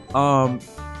 So,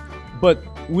 but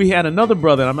we had another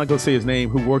brother, I'm not going to say his name,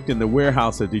 who worked in the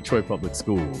warehouse at Detroit Public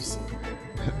Schools.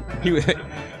 He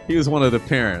was one of the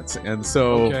parents. And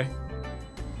so okay.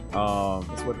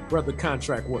 That's what the brother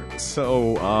contract works.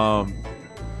 So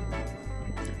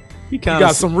he kind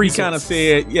got of some resources.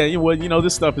 said, yeah, well,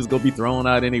 this stuff is gonna be thrown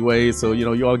out anyway, so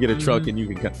you all get a truck and you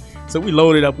can come. So we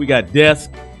loaded up. We got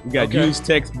desks, we got used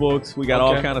textbooks, we got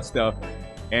all kind of stuff,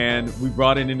 and we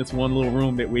brought it in this one little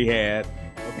room that we had,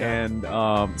 and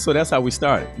so that's how we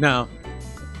started. Now,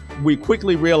 we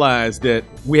quickly realized that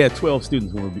we had 12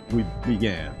 students when we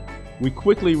began. We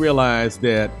quickly realized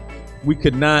that we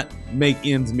could not make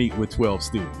ends meet with 12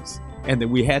 students, and that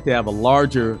we had to have a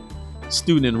larger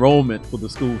student enrollment for the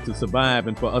school to survive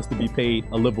and for us to be paid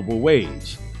a livable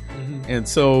wage. And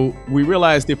so we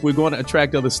realized if we're going to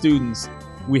attract other students,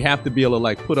 we have to be able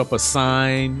to put up a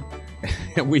sign,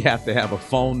 and we have to have a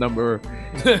phone number,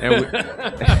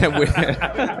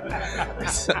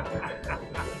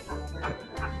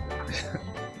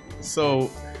 so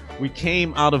we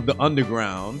came out of the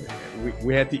underground.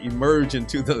 We had to emerge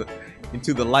into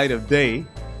the light of day,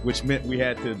 which meant we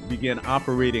had to begin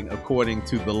operating according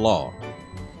to the law.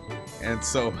 And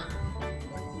so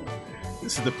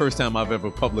this is the first time I've ever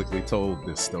publicly told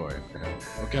this story.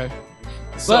 Okay.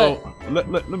 So let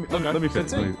me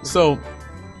finish.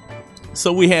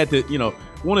 So we had to,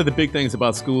 one of the big things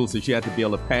about schools is you have to be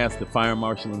able to pass the fire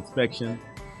marshal inspection.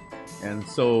 And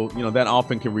so, that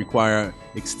often can require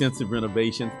extensive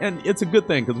renovations. And it's a good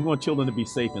thing because we want children to be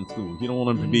safe in schools. You don't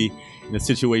want them to be in a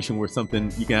situation where you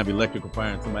can have electrical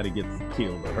fire and somebody gets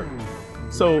killed or hurt.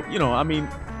 So,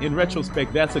 in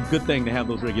retrospect, that's a good thing to have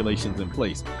those regulations in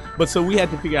place. But so we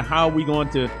had to figure out how are we going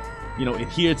to,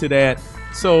 adhere to that.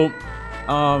 So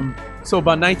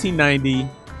by 1990,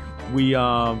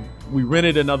 we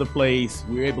rented another place.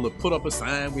 We were able to put up a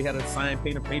sign. We had a sign,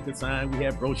 paint the sign. We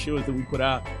had brochures that we put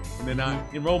out. And then our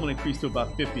enrollment increased to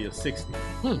about 50 or 60.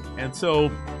 And so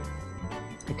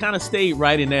it kind of stayed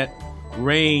right in that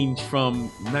range from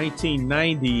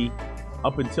 1990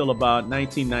 up until about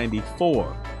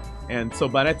 1994. And so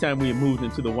by that time, we had moved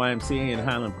into the YMCA in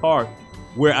Highland Park,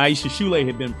 where Aisha Shule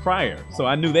had been prior. So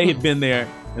I knew they had been there.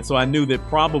 And so I knew that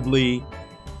probably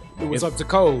it was up to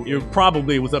code. It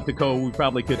was up to code. We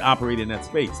probably could operate in that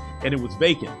space, and it was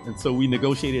vacant. And so we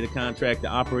negotiated a contract to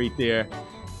operate there,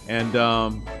 and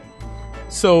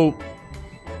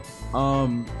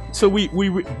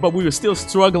but we were still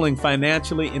struggling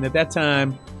financially. And at that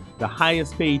time, the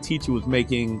highest paid teacher was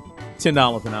making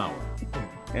 $10 an hour,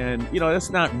 and that's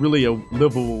not really a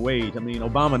livable wage. I mean,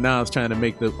 Obama now is trying to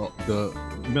make the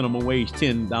minimum wage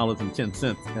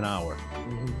 $10.10 an hour.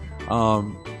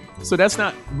 So that's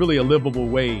not really a livable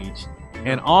wage.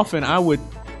 And often I would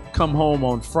come home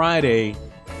on Friday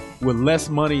with less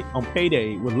money on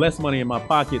payday, with less money in my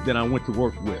pocket than I went to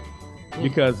work with.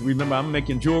 Because remember, I'm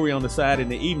making jewelry on the side in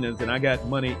the evenings, and I got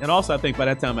money. And also I think by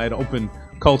that time I had opened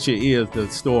Culture Ears, the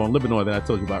store on Livernois that I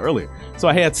told you about earlier. So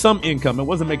I had some income. I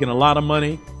wasn't making a lot of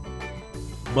money,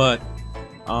 but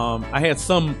I had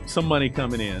some money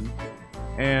coming in.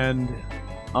 And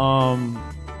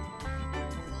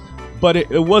but it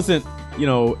wasn't,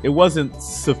 it wasn't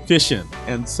sufficient.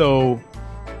 And so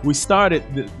we started,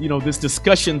 this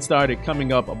discussion started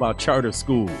coming up about charter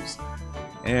schools.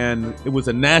 And it was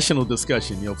a national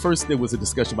discussion. First there was a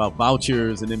discussion about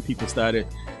vouchers, and then people started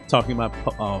talking about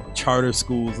charter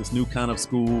schools, this new kind of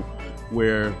school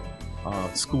where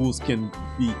schools can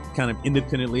be kind of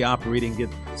independently operating,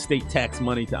 get state tax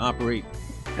money to operate.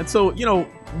 And so,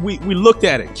 we looked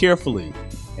at it carefully,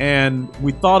 and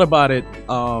we thought about it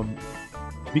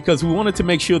because we wanted to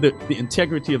make sure that the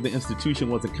integrity of the institution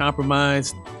wasn't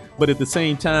compromised. But at the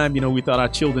same time, we thought our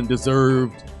children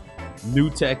deserved new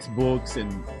textbooks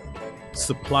and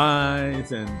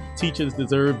supplies, and teachers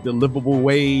deserved the livable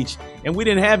wage. And we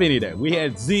didn't have any of that. We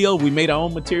had zeal. We made our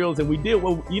own materials, and we did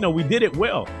we did it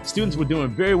well. Students were doing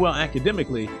very well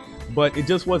academically, but it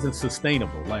just wasn't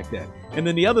sustainable like that. And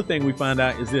then the other thing we found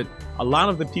out is that a lot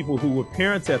of the people who were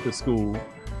parents at the school,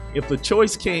 if the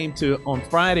choice came to on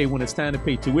Friday when it's time to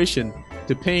pay tuition,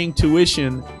 to paying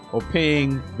tuition or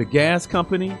paying the gas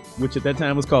company, which at that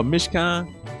time was called Mishcon,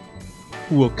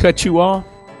 who will cut you off,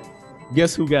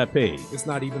 guess who got paid? It's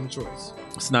not even a choice.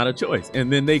 It's not a choice. And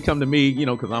then they come to me,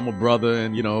 because I'm a brother,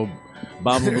 and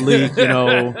Baba Malik,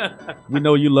 we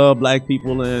know you love black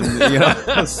people, and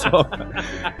so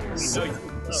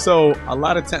a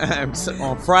lot of times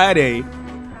on Friday,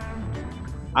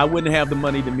 I wouldn't have the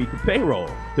money to meet the payroll,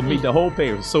 to meet the whole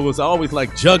payroll. So it was always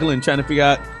like juggling, trying to figure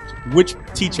out which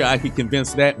teacher I could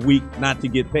convince that week not to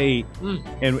get paid.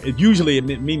 And usually it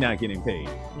meant me not getting paid.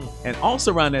 And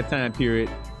also around that time period,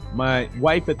 my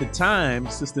wife at the time,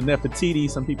 Sister Nefertiti,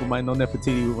 some people might know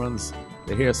Nefertiti, who runs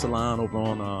the hair salon over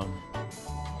on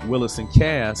Willis and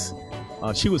Cass,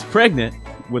 she was pregnant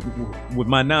with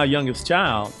my now youngest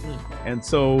child. And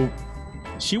so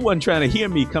she wasn't trying to hear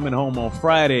me coming home on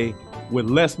Friday with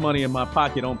less money in my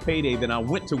pocket on payday than I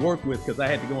went to work with, because I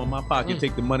had to go in my pocket,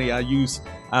 take the money I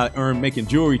earned making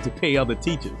jewelry to pay other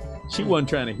teachers. She wasn't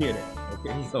trying to hear that.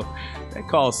 Okay, so that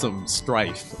caused some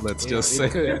strife. Let's just say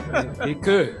it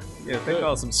could. Yeah, that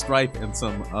caused some strife and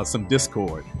some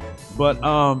discord.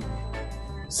 But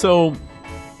so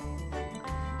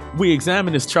we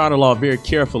examined this charter law very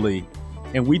carefully,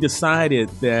 and we decided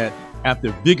that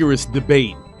after vigorous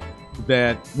debate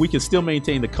that we could still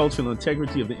maintain the cultural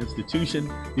integrity of the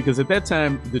institution, because at that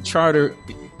time the charter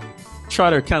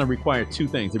kind of required two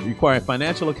things. It required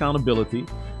financial accountability,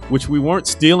 which we weren't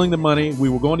stealing the money. We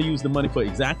were going to use the money for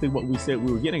exactly what we said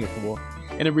we were getting it for.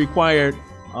 And it required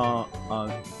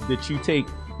that you take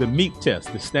the MEP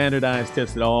test, the standardized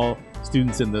test that all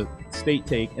students in the state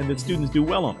take, and that students do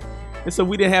well on it. And so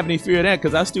we didn't have any fear of that,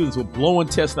 because our students were blowing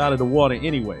tests out of the water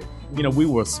anyway. You know, we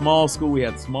were a small school. We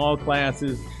had small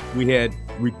classes. We had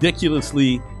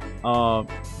ridiculously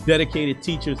dedicated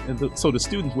teachers. And so the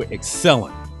students were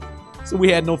excelling. So we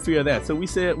had no fear of that. So we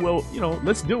said, well, you know,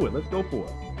 let's do it. Let's go for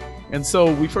it. And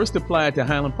so we first applied to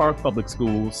Highland Park Public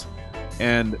Schools,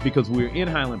 and because we were in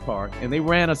Highland Park, and they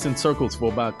ran us in circles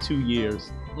for about 2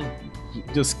 years,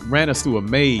 just ran us through a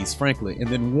maze, frankly. And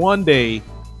then one day,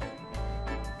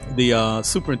 the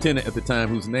superintendent at the time,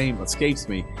 whose name escapes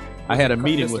me, I had a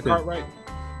meeting with him. Cartwright?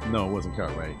 No, it wasn't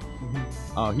Cartwright.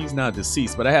 He's now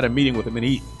deceased, but I had a meeting with him, and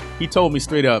he told me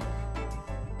straight up,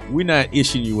 we're not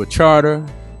issuing you a charter.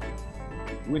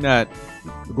 We're not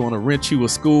going to rent you a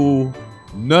school.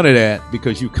 None of that,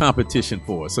 because you competition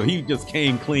for us. So he just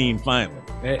came clean finally.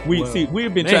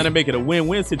 We've been trying to make it a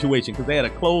win-win situation, because they had a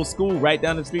closed school right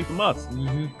down the street from us.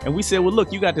 And we said, well,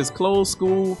 look, you got this closed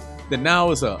school that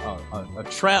now is a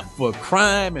trap for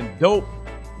crime and dope.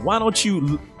 Why don't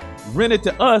you rent it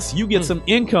to us? You get some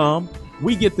income.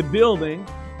 We get the building.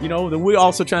 You know, then we're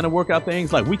also trying to work out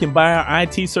things like we can buy our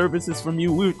IT services from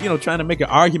you. We're, trying to make an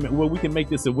argument where we can make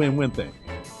this a win-win thing.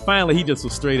 Finally, he just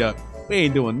was straight up, we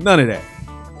ain't doing none of that.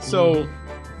 So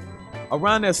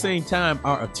around that same time,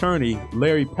 our attorney,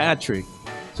 Larry Patrick,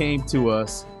 came to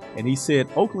us, and he said,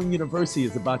 Oakland University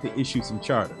is about to issue some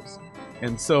charters.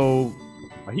 And so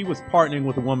he was partnering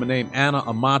with a woman named Anna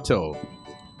Amato,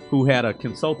 who had a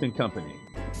consulting company.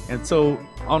 And so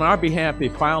on our behalf, they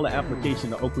filed an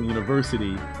application to Oakland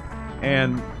University.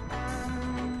 And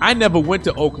I never went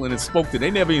to Oakland and spoke to them.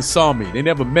 They never even saw me. They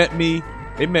never met me.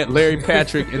 They met Larry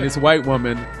Patrick and this white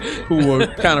woman who were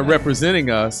kind of representing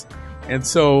us. And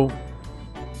so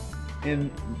in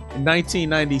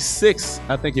 1996,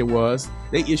 I think it was,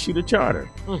 they issued a charter.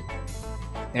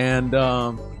 And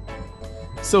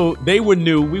so they were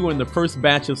new. We were in the first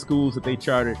batch of schools that they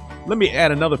chartered. Let me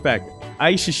add another factor.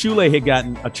 Aisha Shule had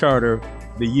gotten a charter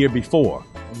the year before,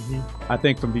 I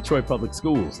think, from Detroit Public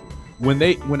Schools. When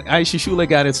Aisha Shule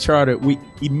got its charter, we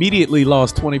immediately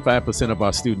lost 25% of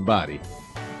our student body.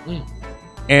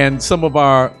 And some of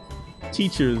our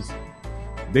teachers,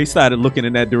 they started looking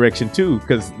in that direction too,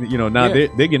 because now they're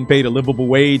getting paid a livable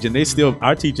wage, and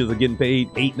our teachers are getting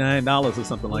paid $8, $9 or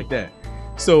something like that.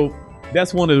 So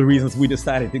that's one of the reasons we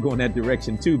decided to go in that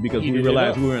direction too, because we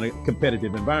realized we were in a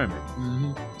competitive environment.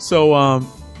 So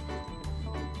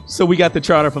we got the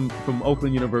charter from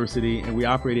Oakland University, and we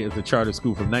operated as a charter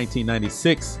school from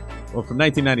 1996, or from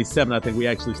 1997, I think we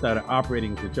actually started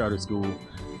operating as a charter school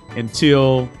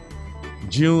until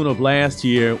June of last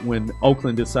year, when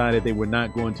Oakland decided they were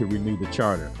not going to renew the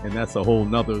charter. And that's a whole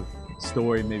nother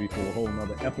story, maybe for a whole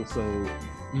nother episode.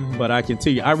 But I can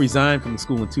tell you, I resigned from the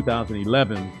school in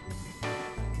 2011.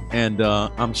 And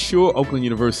I'm sure Oakland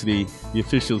University, the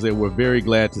officials there, were very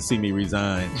glad to see me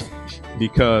resign,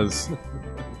 because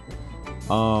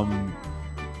I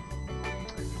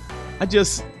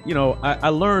just, I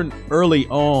learned early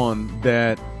on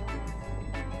that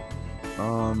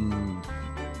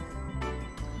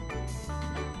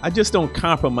I just don't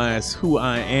compromise who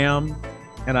I am,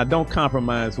 and I don't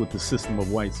compromise with the system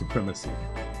of white supremacy.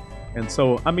 And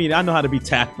so, I mean, I know how to be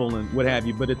tactful and what have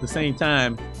you, but at the same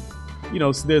time,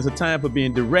 there's a time for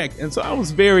being direct. And so I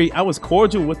was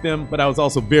cordial with them, but I was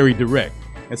also very direct.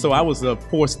 And so I was a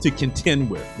force to contend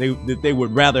with, that they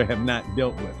would rather have not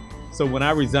dealt with. So when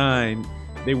I resigned,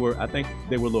 I think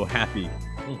they were a little happy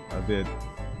that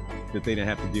they didn't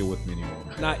have to deal with me anymore.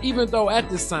 Now, even though at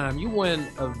this time you won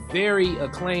a very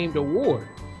acclaimed award,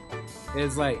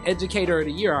 it's like Educator of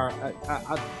the Year.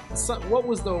 What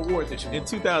was the award that you won? In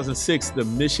 2006, the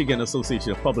Michigan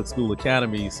Association of Public School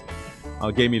Academies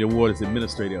gave me the award as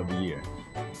Administrator of the Year.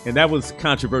 And that was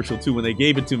controversial too when they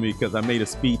gave it to me, because I made a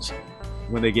speech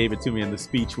when they gave it to me, and the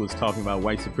speech was talking about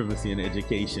white supremacy in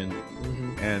education.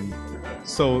 And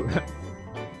so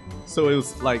So it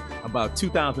was like about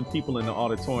 2,000 people in the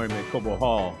auditorium at Cobo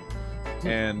Hall.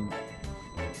 And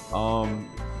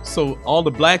so all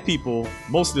the black people,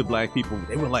 most of the black people,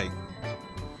 they were like,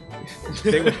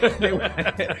 they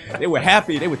were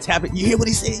happy. They were tapping. You hear what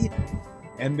he said?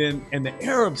 And the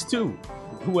Arabs too,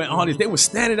 who were in audience, they were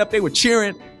standing up. They were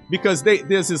cheering because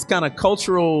there's this kind of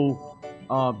cultural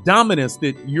dominance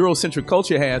that Eurocentric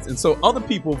culture has, and so other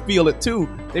people feel it too.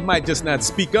 They might just not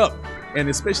speak up, and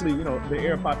especially the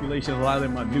Arab population. A lot of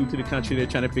them are new to the country. They're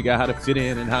trying to figure out how to fit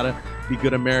in and how to be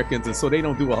good Americans, and so they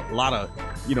don't do a lot of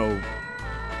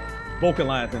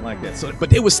vocalizing like that. So, but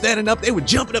they were standing up. They were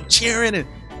jumping up, cheering,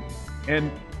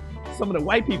 and some of the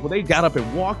white people, they got up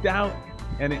and walked out,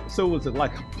 and so it was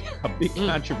like a big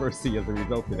controversy as a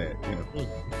result of that.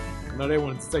 No, they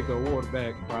wanted to take the award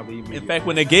back probably immediately. In fact,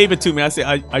 when they gave it to me, I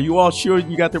said, are you all sure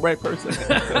you got the right person?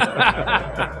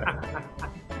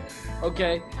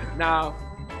 Okay, now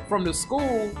from the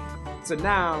school to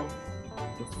now,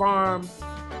 the farm,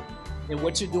 and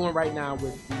what you're doing right now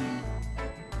with the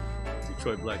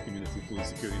Detroit Black Community Food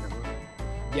Security Network.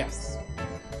 Yes.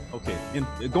 Okay,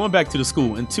 going back to the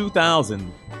school, in 2000,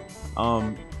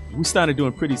 we started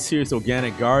doing pretty serious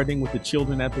organic gardening with the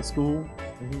children at the school.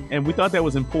 And we thought that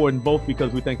was important, both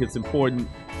because we think it's important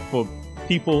for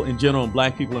people in general and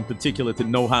black people in particular to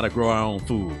know how to grow our own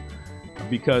food,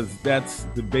 because that's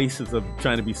the basis of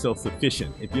trying to be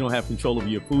self-sufficient. If you don't have control over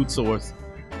your food source,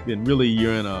 then really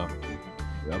you're in a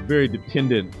very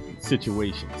dependent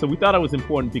situation. So we thought it was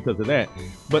important because of that.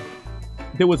 But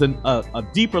there was a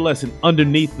deeper lesson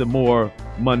underneath the more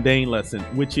mundane lesson,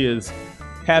 which is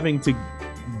having to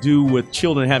do with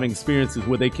children having experiences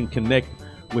where they can connect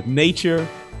with nature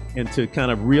and to kind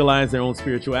of realize their own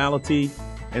spirituality.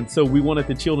 And so we wanted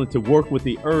the children to work with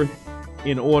the earth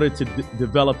in order to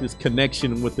develop this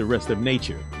connection with the rest of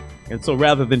nature. And so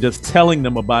rather than just telling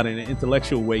them about it in an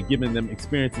intellectual way, giving them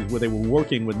experiences where they were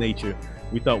working with nature,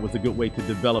 we thought was a good way to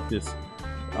develop this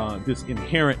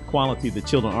inherent quality that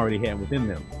children already had within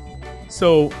them.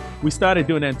 So we started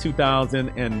doing that in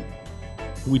 2000, and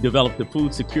we developed the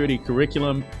food security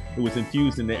curriculum. It was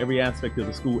infused into every aspect of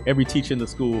the school. Every teacher in the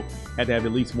school had to have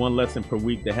at least one lesson per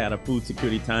week that had a food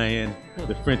security tie-in.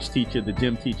 The French teacher, the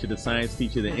gym teacher, the science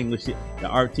teacher, the English, the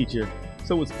art teacher.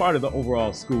 So it was part of the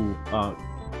overall school,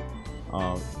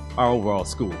 our overall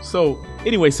school. So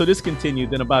anyway, so this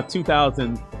continued. Then about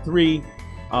 2003,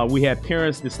 we had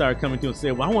parents that started coming to us and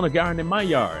said, well, I want to garden in my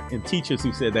yard, and teachers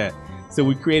who said that. So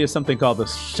we created something called the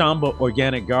Shamba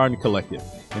Organic Garden Collective.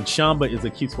 And Shamba is a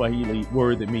Kiswahili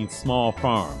word that means small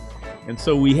farm. And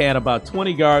so we had about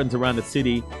 20 gardens around the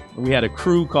city, and we had a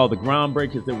crew called the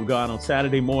Groundbreakers that would go out on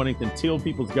Saturday mornings and till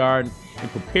people's garden and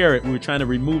prepare it. We were trying to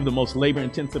remove the most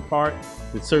labor-intensive part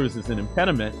that serves as an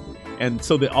impediment, and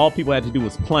so that all people had to do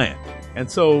was plant. And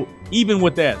so even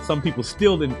with that, some people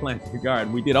still didn't plant their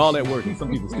garden. We did all that work, and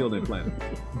some people still didn't plant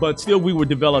it. But still, we were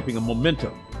developing a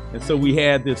momentum. And so we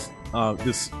had this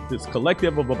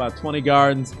collective of about 20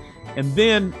 gardens. And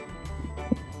then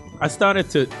I started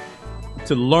to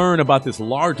learn about this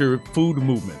larger food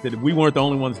movement, that we weren't the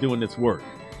only ones doing this work.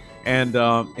 And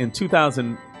in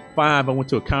 2005, I went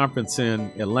to a conference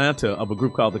in Atlanta of a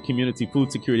group called the Community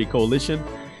Food Security Coalition.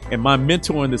 And my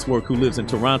mentor in this work, who lives in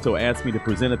Toronto, asked me to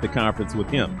present at the conference with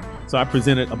him. So I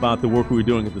presented about the work we were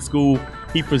doing at the school.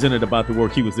 He presented about the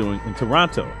work he was doing in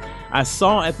Toronto. I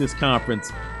saw at this conference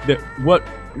that what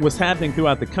was happening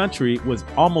throughout the country was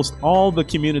almost all the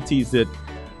communities that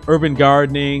urban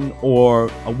gardening or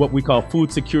what we call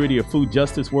food security or food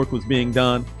justice work was being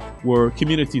done were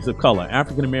communities of color,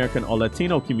 African American or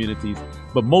Latino communities.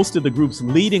 But most of the groups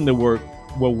leading the work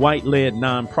were white-led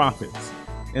nonprofits.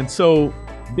 And so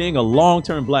being a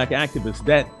long-term black activist,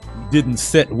 that didn't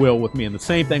sit well with me. And the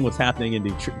same thing was happening in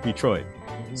Detroit.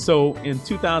 So in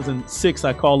 2006,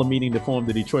 I called a meeting to form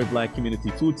the Detroit Black Community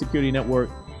Food Security Network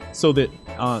so that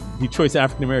Detroit's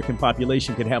African-American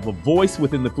population could have a voice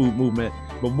within the food movement,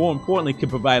 but more importantly, could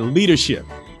provide leadership.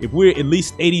 If we're at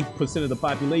least 80% of the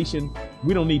population,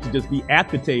 we don't need to just be at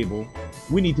the table,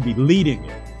 we need to be leading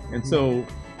it. And so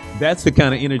that's the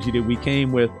kind of energy that we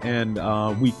came with, and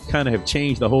we kind of have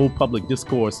changed the whole public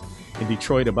discourse in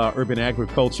Detroit about urban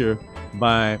agriculture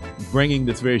by bringing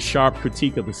this very sharp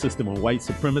critique of the system of white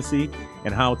supremacy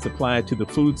and how it's applied to the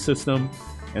food system.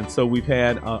 And so we've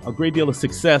had a great deal of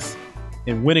success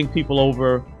in winning people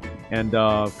over and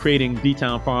creating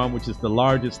D-Town Farm, which is the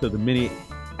largest of the many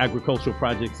agricultural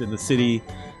projects in the city.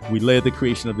 We led the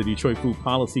creation of the Detroit Food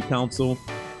Policy Council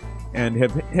and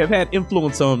have had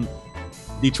influence on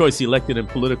Detroit's elected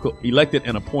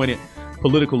and appointed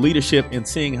political leadership in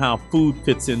seeing how food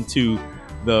fits into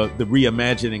the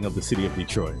reimagining of the city of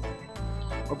Detroit.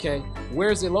 Okay,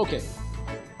 where is it located?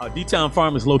 D-Town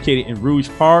Farm is located in Rouge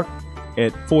Park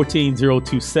at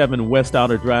 14027 West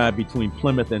Outer Drive between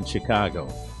Plymouth and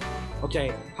Chicago.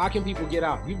 Okay, how can people get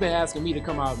out? You've been asking me to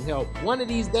come out and help. One of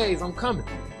these days, I'm coming.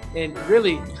 And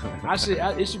really,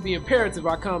 it should be imperative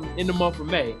I come in the month of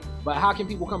May. But how can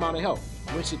people come out and help?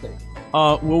 When should they?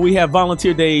 Well, we have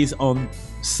volunteer days on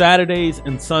Saturdays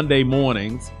and Sunday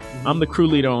mornings. Mm-hmm. I'm the crew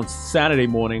leader on Saturday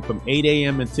morning from 8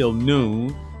 a.m. until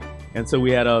noon. And so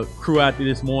we had a crew out there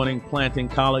this morning planting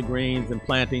collard greens and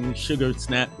planting sugar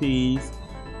snap peas.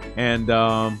 And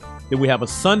then we have a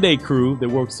Sunday crew that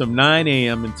works from 9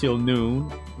 a.m. until noon.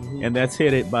 Mm-hmm. And that's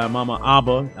headed by Mama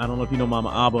Abba. I don't know if you know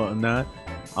Mama Abba or not.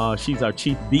 She's our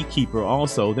chief beekeeper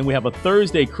also. Then we have a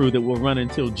Thursday crew that will run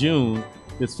until June.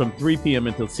 It's from 3 p.m.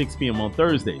 until 6 p.m. on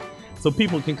Thursday. So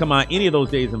people can come out any of those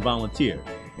days and volunteer.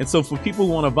 And so for people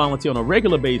who want to volunteer on a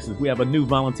regular basis, we have a new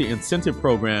volunteer incentive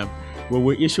program where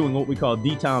we're issuing what we call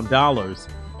D-Town dollars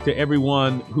to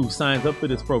everyone who signs up for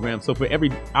this program. So for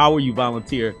every hour you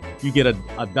volunteer, you get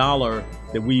a dollar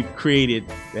that we've created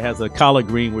that has a collard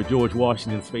green where George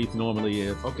Washington's face normally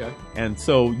is. Okay. And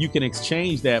so you can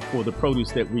exchange that for the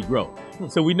produce that we grow.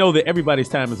 So we know that everybody's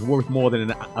time is worth more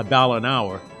than a dollar an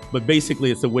hour, but basically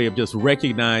it's a way of just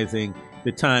recognizing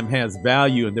that time has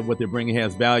value and that what they're bringing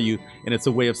has value. And it's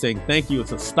a way of saying thank you.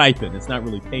 It's a stipend. It's not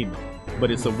really payment, but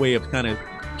it's a way of kind of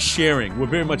sharing. We're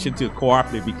very much into a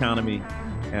cooperative economy.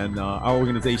 And our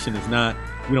organization is not,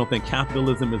 we don't think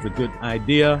capitalism is a good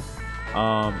idea.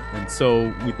 And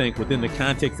so we think within the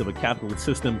context of a capitalist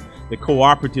system, the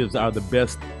cooperatives are the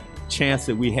best chance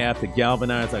that we have to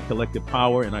galvanize our collective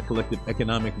power and our collective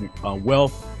economic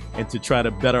wealth and to try to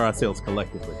better ourselves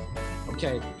collectively.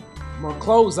 Okay, I'm gonna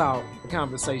close out the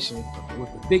conversation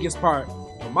with the biggest part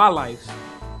of my life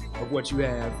of what you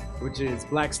have, which is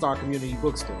Black Star Community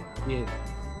Bookstore. Yeah.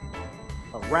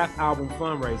 A rap album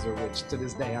fundraiser, which to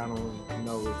this day I don't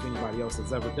know if anybody else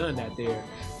has ever done that there,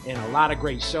 and a lot of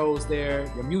great shows there.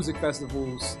 Your music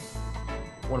festivals,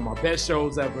 one of my best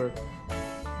shows ever.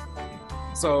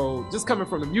 So just coming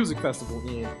from the music festival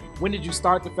in, when did you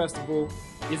start the festival?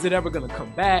 Is it ever going to come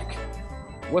back?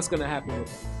 What's going to happen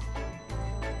with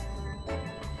it?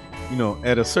 You know,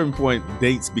 at a certain point,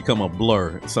 dates become a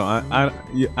blur. So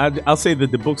I'll say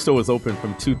that the bookstore was open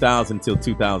from 2000 till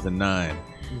 2009.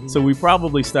 So we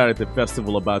probably started the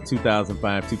festival about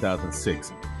 2005,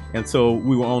 2006. And so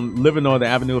we were on Livernois, the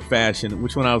Avenue of Fashion,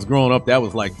 which when I was growing up, that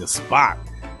was like the spot.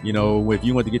 You know, if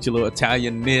you went to get your little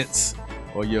Italian knits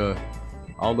or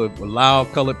all the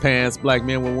loud colored pants black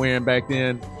men were wearing back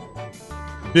then.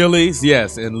 Billy's,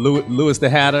 yes, and Louis the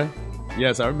Hatter.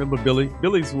 Yes, I remember Billy.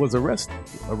 Billy's was arrested.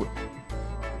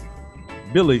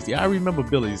 Billy's, yeah, I remember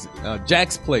Billy's.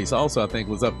 Jack's Place also, I think,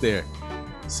 was up there.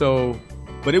 So...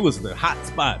 but it was the hot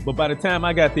spot. But by the time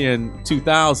I got there in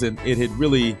 2000, it had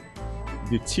really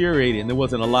deteriorated and there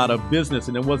wasn't a lot of business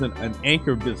and there wasn't an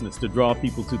anchor business to draw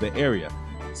people to the area.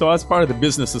 So I was part of the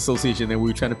business association and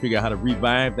we were trying to figure out how to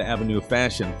revive the Avenue of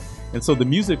Fashion. And so the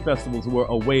music festivals were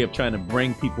a way of trying to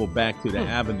bring people back to the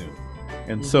Avenue.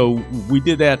 And so we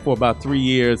did that for about 3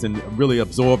 years and really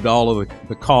absorbed all of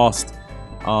the cost.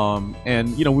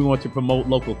 And you know, we want to promote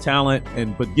local talent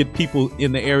but get people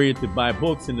in the area to buy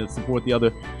books and to support the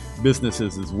other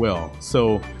businesses as well.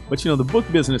 So, but you know, the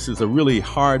book business is a really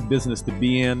hard business to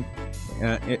be in,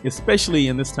 especially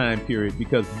in this time period,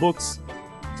 because books,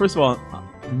 first of all,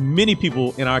 many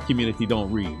people in our community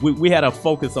don't read. We had a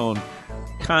focus on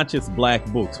conscious black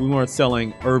books. We weren't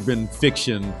selling urban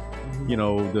fiction, you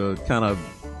know, the kind of,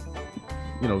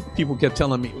 you know, people kept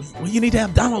telling me, well, you need to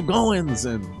have Donald Goins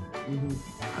and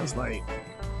I was like,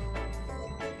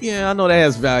 yeah, I know that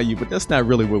has value, but that's not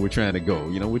really where we're trying to go.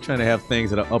 You know, we're trying to have things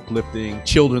that are uplifting,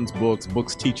 children's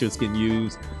books teachers can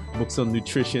use, books on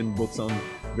nutrition, books on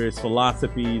various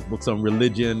philosophies, books on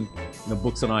religion, you know,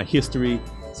 books on our history.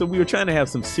 So we were trying to have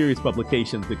some serious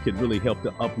publications that could really help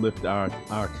to uplift our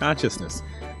consciousness.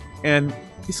 And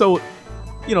so,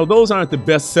 you know, those aren't the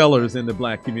best sellers in the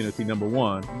black community, number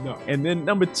one. No. And then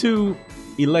number two,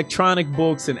 electronic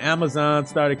books and Amazon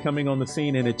started coming on the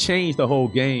scene and it changed the whole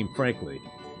game, frankly.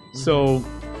 So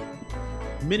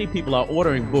many people are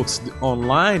ordering books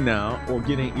online now or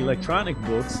getting electronic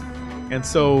books. And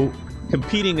so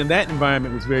competing in that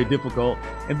environment was very difficult.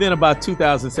 And then about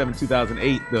 2007,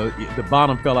 2008, the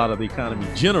bottom fell out of the economy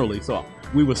generally. So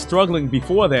we were struggling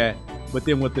before that, but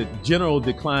then with the general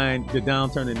decline, the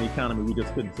downturn in the economy, we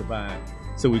just couldn't survive.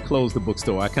 So we closed the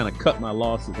bookstore. I kind of cut my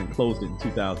losses and closed it in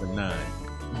 2009.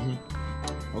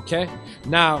 Okay.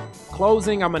 Now,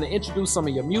 closing, I'm going to introduce some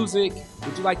of your music.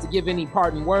 Would you like to give any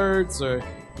parting words or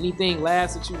anything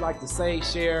last that you'd like to say,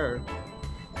 share, or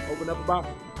open up about?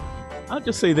 I'll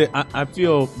just say that I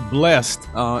feel blessed,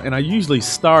 and I usually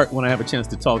start when I have a chance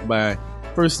to talk by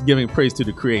first giving praise to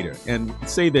the Creator, and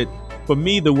say that for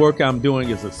me, the work I'm doing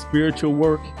is a spiritual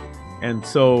work. And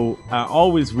so I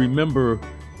always remember,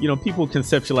 people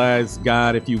conceptualize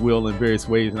God, if you will, in various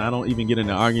ways, and I don't even get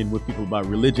into arguing with people about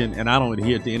religion, and I don't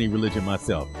adhere to any religion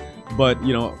myself. But,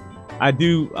 I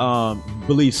do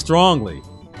believe strongly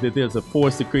that there's a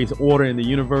force that creates order in the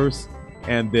universe,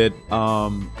 and that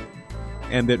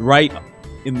right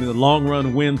in the long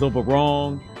run wins over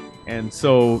wrong. And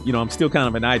so, I'm still kind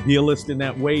of an idealist in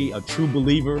that way, a true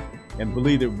believer, and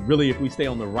believe that really if we stay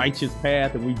on the righteous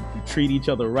path and we treat each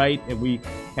other right and we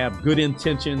have good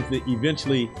intentions, that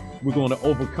eventually we're going to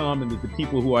overcome, and that the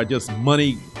people who are just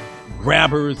money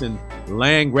grabbers and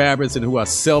land grabbers and who are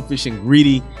selfish and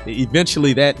greedy,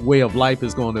 eventually that way of life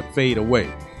is going to fade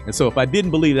away. And so if I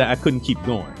didn't believe that, I couldn't keep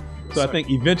going. So I think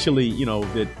eventually,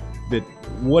 that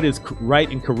what is right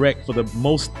and correct for the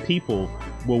most people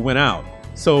will win out.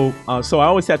 So I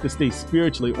always have to stay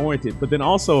spiritually oriented, but then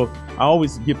also I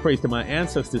always give praise to my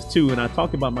ancestors too. And I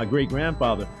talked about my great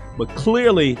grandfather, but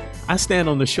clearly I stand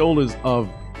on the shoulders of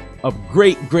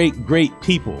great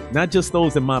people, not just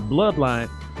those in my bloodline,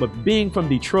 but being from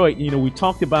Detroit. We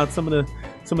talked about some of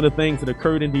the things that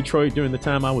occurred in Detroit during the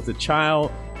time I was a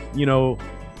child.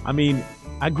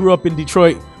 I grew up in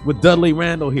Detroit with Dudley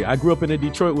Randall here. I grew up in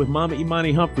Detroit with Mama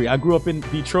Imani Humphrey. I grew up in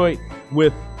Detroit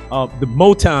with the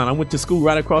Motown. I went to school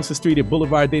right across the street at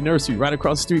Boulevard Day Nursery, right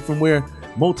across the street from where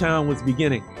Motown was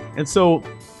beginning. And so,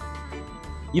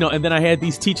 and then I had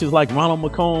these teachers like Ronald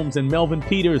McCombs and Melvin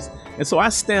Peters. And so I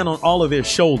stand on all of their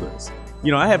shoulders.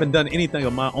 I haven't done anything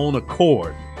of my own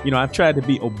accord. I've tried to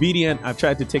be obedient. I've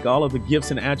tried to take all of the gifts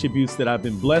and attributes that I've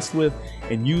been blessed with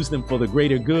and use them for the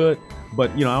greater good.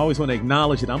 But, I always want to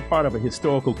acknowledge that I'm part of a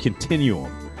historical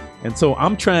continuum. And so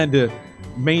I'm trying to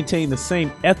maintain the same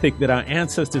ethic that our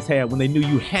ancestors had when they knew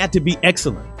you had to be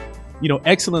excellent.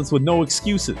 Excellence with no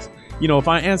excuses. If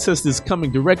our ancestors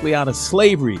coming directly out of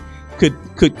slavery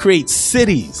could create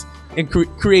cities and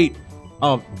create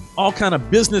all kind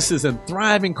of businesses and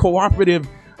thriving cooperatives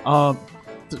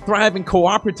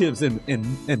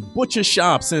and butcher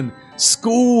shops and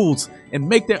schools and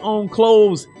make their own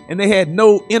clothes, and they had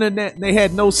no internet and they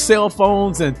had no cell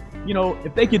phones, and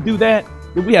if they could do that,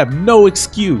 then we have no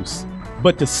excuse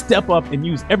but to step up and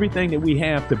use everything that we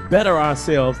have to better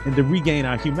ourselves and to regain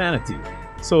our humanity.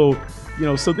 So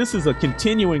this is a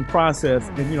continuing process,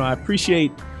 and I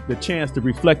appreciate the chance to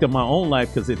reflect on my own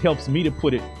life because it helps me to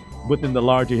put it within the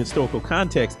larger historical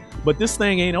context. But this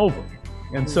thing ain't over.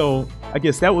 And so I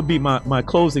guess that would be my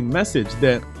closing message,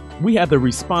 that we have the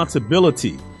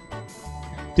responsibility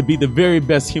to be the very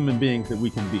best human beings that we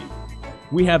can be.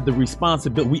 We have the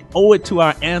responsibility. We owe it to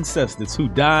our ancestors who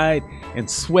died and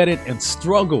sweated and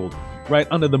struggled, right,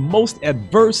 under the most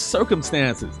adverse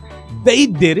circumstances. They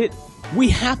did it. We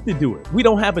have to do it. We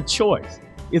don't have a choice.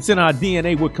 It's in our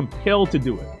DNA. We're compelled to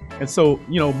do it. And so,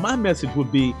 my message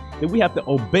would be that we have to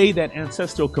obey that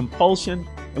ancestral compulsion,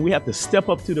 and we have to step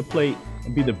up to the plate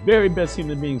and be the very best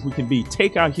human beings we can be,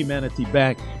 take our humanity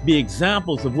back, be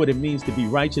examples of what it means to be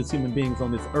righteous human beings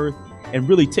on this earth, and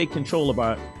really take control of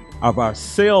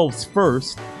ourselves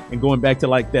first. And going back to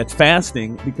like that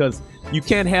fasting, because you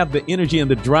can't have the energy and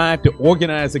the drive to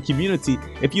organize a community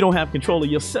if you don't have control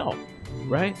of yourself,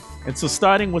 right? And so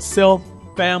starting with self,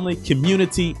 family,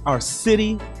 community, our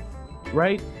city,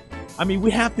 right?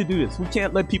 We have to do this. We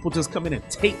can't let people just come in and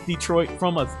take Detroit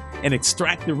from us and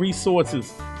extract the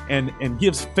resources and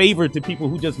gives favor to people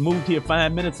who just moved here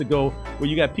 5 minutes ago, where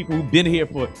you got people who've been here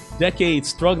for decades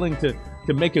struggling to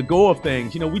make a go of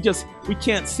things. We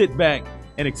can't sit back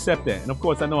and accept that. And of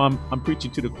course, I know I'm preaching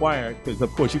to the choir, because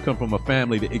of course you come from a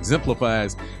family that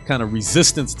exemplifies kind of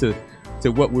resistance to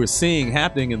what we're seeing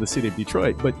happening in the city of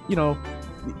Detroit. But,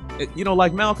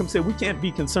 like Malcolm said, we can't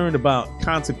be concerned about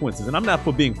consequences. And I'm not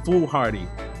for being foolhardy,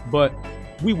 but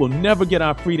we will never get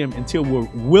our freedom until we're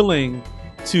willing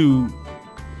to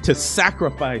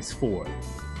sacrifice for it,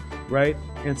 right?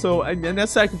 And so, and that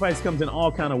sacrifice comes in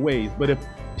all kind of ways. But if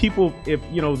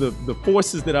the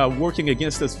forces that are working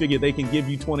against us figure they can give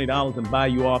you $20 and buy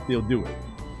you off, they'll do it.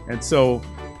 And so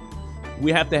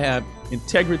we have to have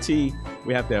integrity,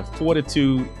 we have to have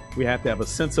fortitude, we have to have a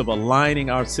sense of aligning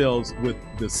ourselves with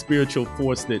the spiritual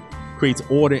force that creates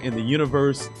order in the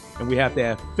universe, and we have to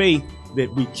have faith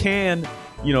that we can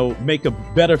make a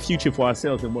better future for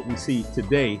ourselves than what we see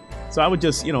today. So I would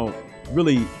just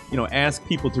really ask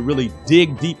people to really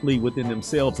dig deeply within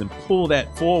themselves and pull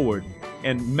that forward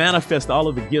and manifest all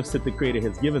of the gifts that the Creator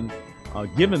has given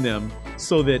them,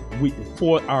 so that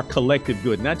for our collective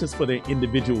good, not just for their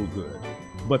individual good,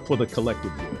 but for the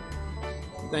collective good.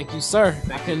 Thank you, sir.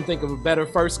 I couldn't think of a better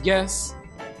first guest.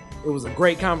 It was a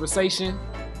great conversation.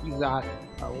 You got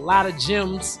a lot of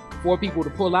gems for people to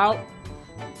pull out.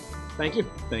 Thank you.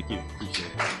 Thank you. Appreciate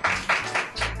it.